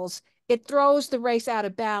commercials, it throws the race out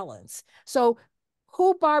of balance. So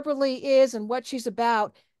who Barbara Lee is and what she's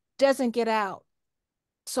about doesn't get out.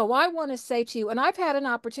 So I want to say to you, and I've had an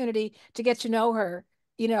opportunity to get to know her,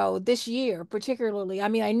 this year particularly. I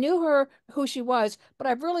mean, I knew her, who she was, but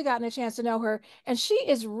I've really gotten a chance to know her. And she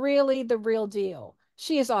is really the real deal.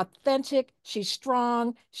 She is authentic. She's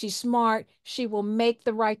strong. She's smart. She will make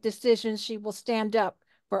the right decisions. She will stand up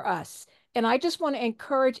for us. And I just want to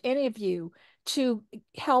encourage any of you to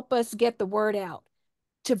help us get the word out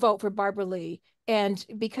to vote for Barbara Lee. And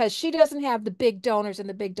because she doesn't have the big donors and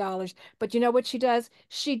the big dollars, but you know what she does?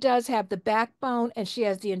 She does have the backbone, and she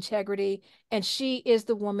has the integrity, and she is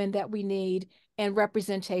the woman that we need, and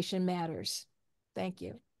representation matters. Thank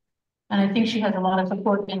you. And I think she has a lot of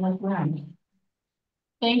support in this room.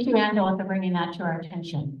 Thank you, Angela, for bringing that to our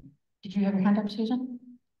attention. Did you have your hand up, Susan?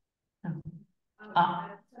 No.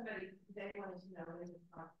 Somebody, they wanted to know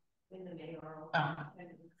in the mayoral.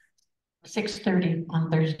 6:30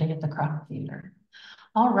 on Thursday at the Croc Theater.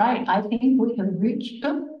 All right, I think we have reached.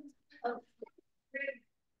 You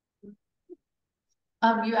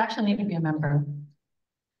actually need to be a member.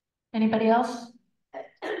 Anybody else?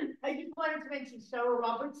 I just wanted to mention Sarah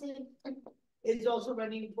Robertson is also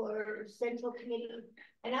running for Central Committee,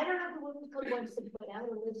 and I don't know if the Women's Club wants to put out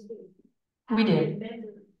a list of. We did.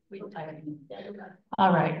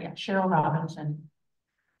 All right, yeah, Cheryl Robinson.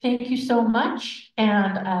 Thank you so much.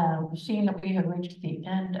 And seeing that we have reached the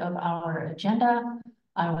end of our agenda,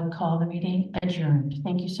 I would call the meeting adjourned.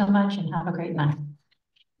 Thank you so much and have a great night.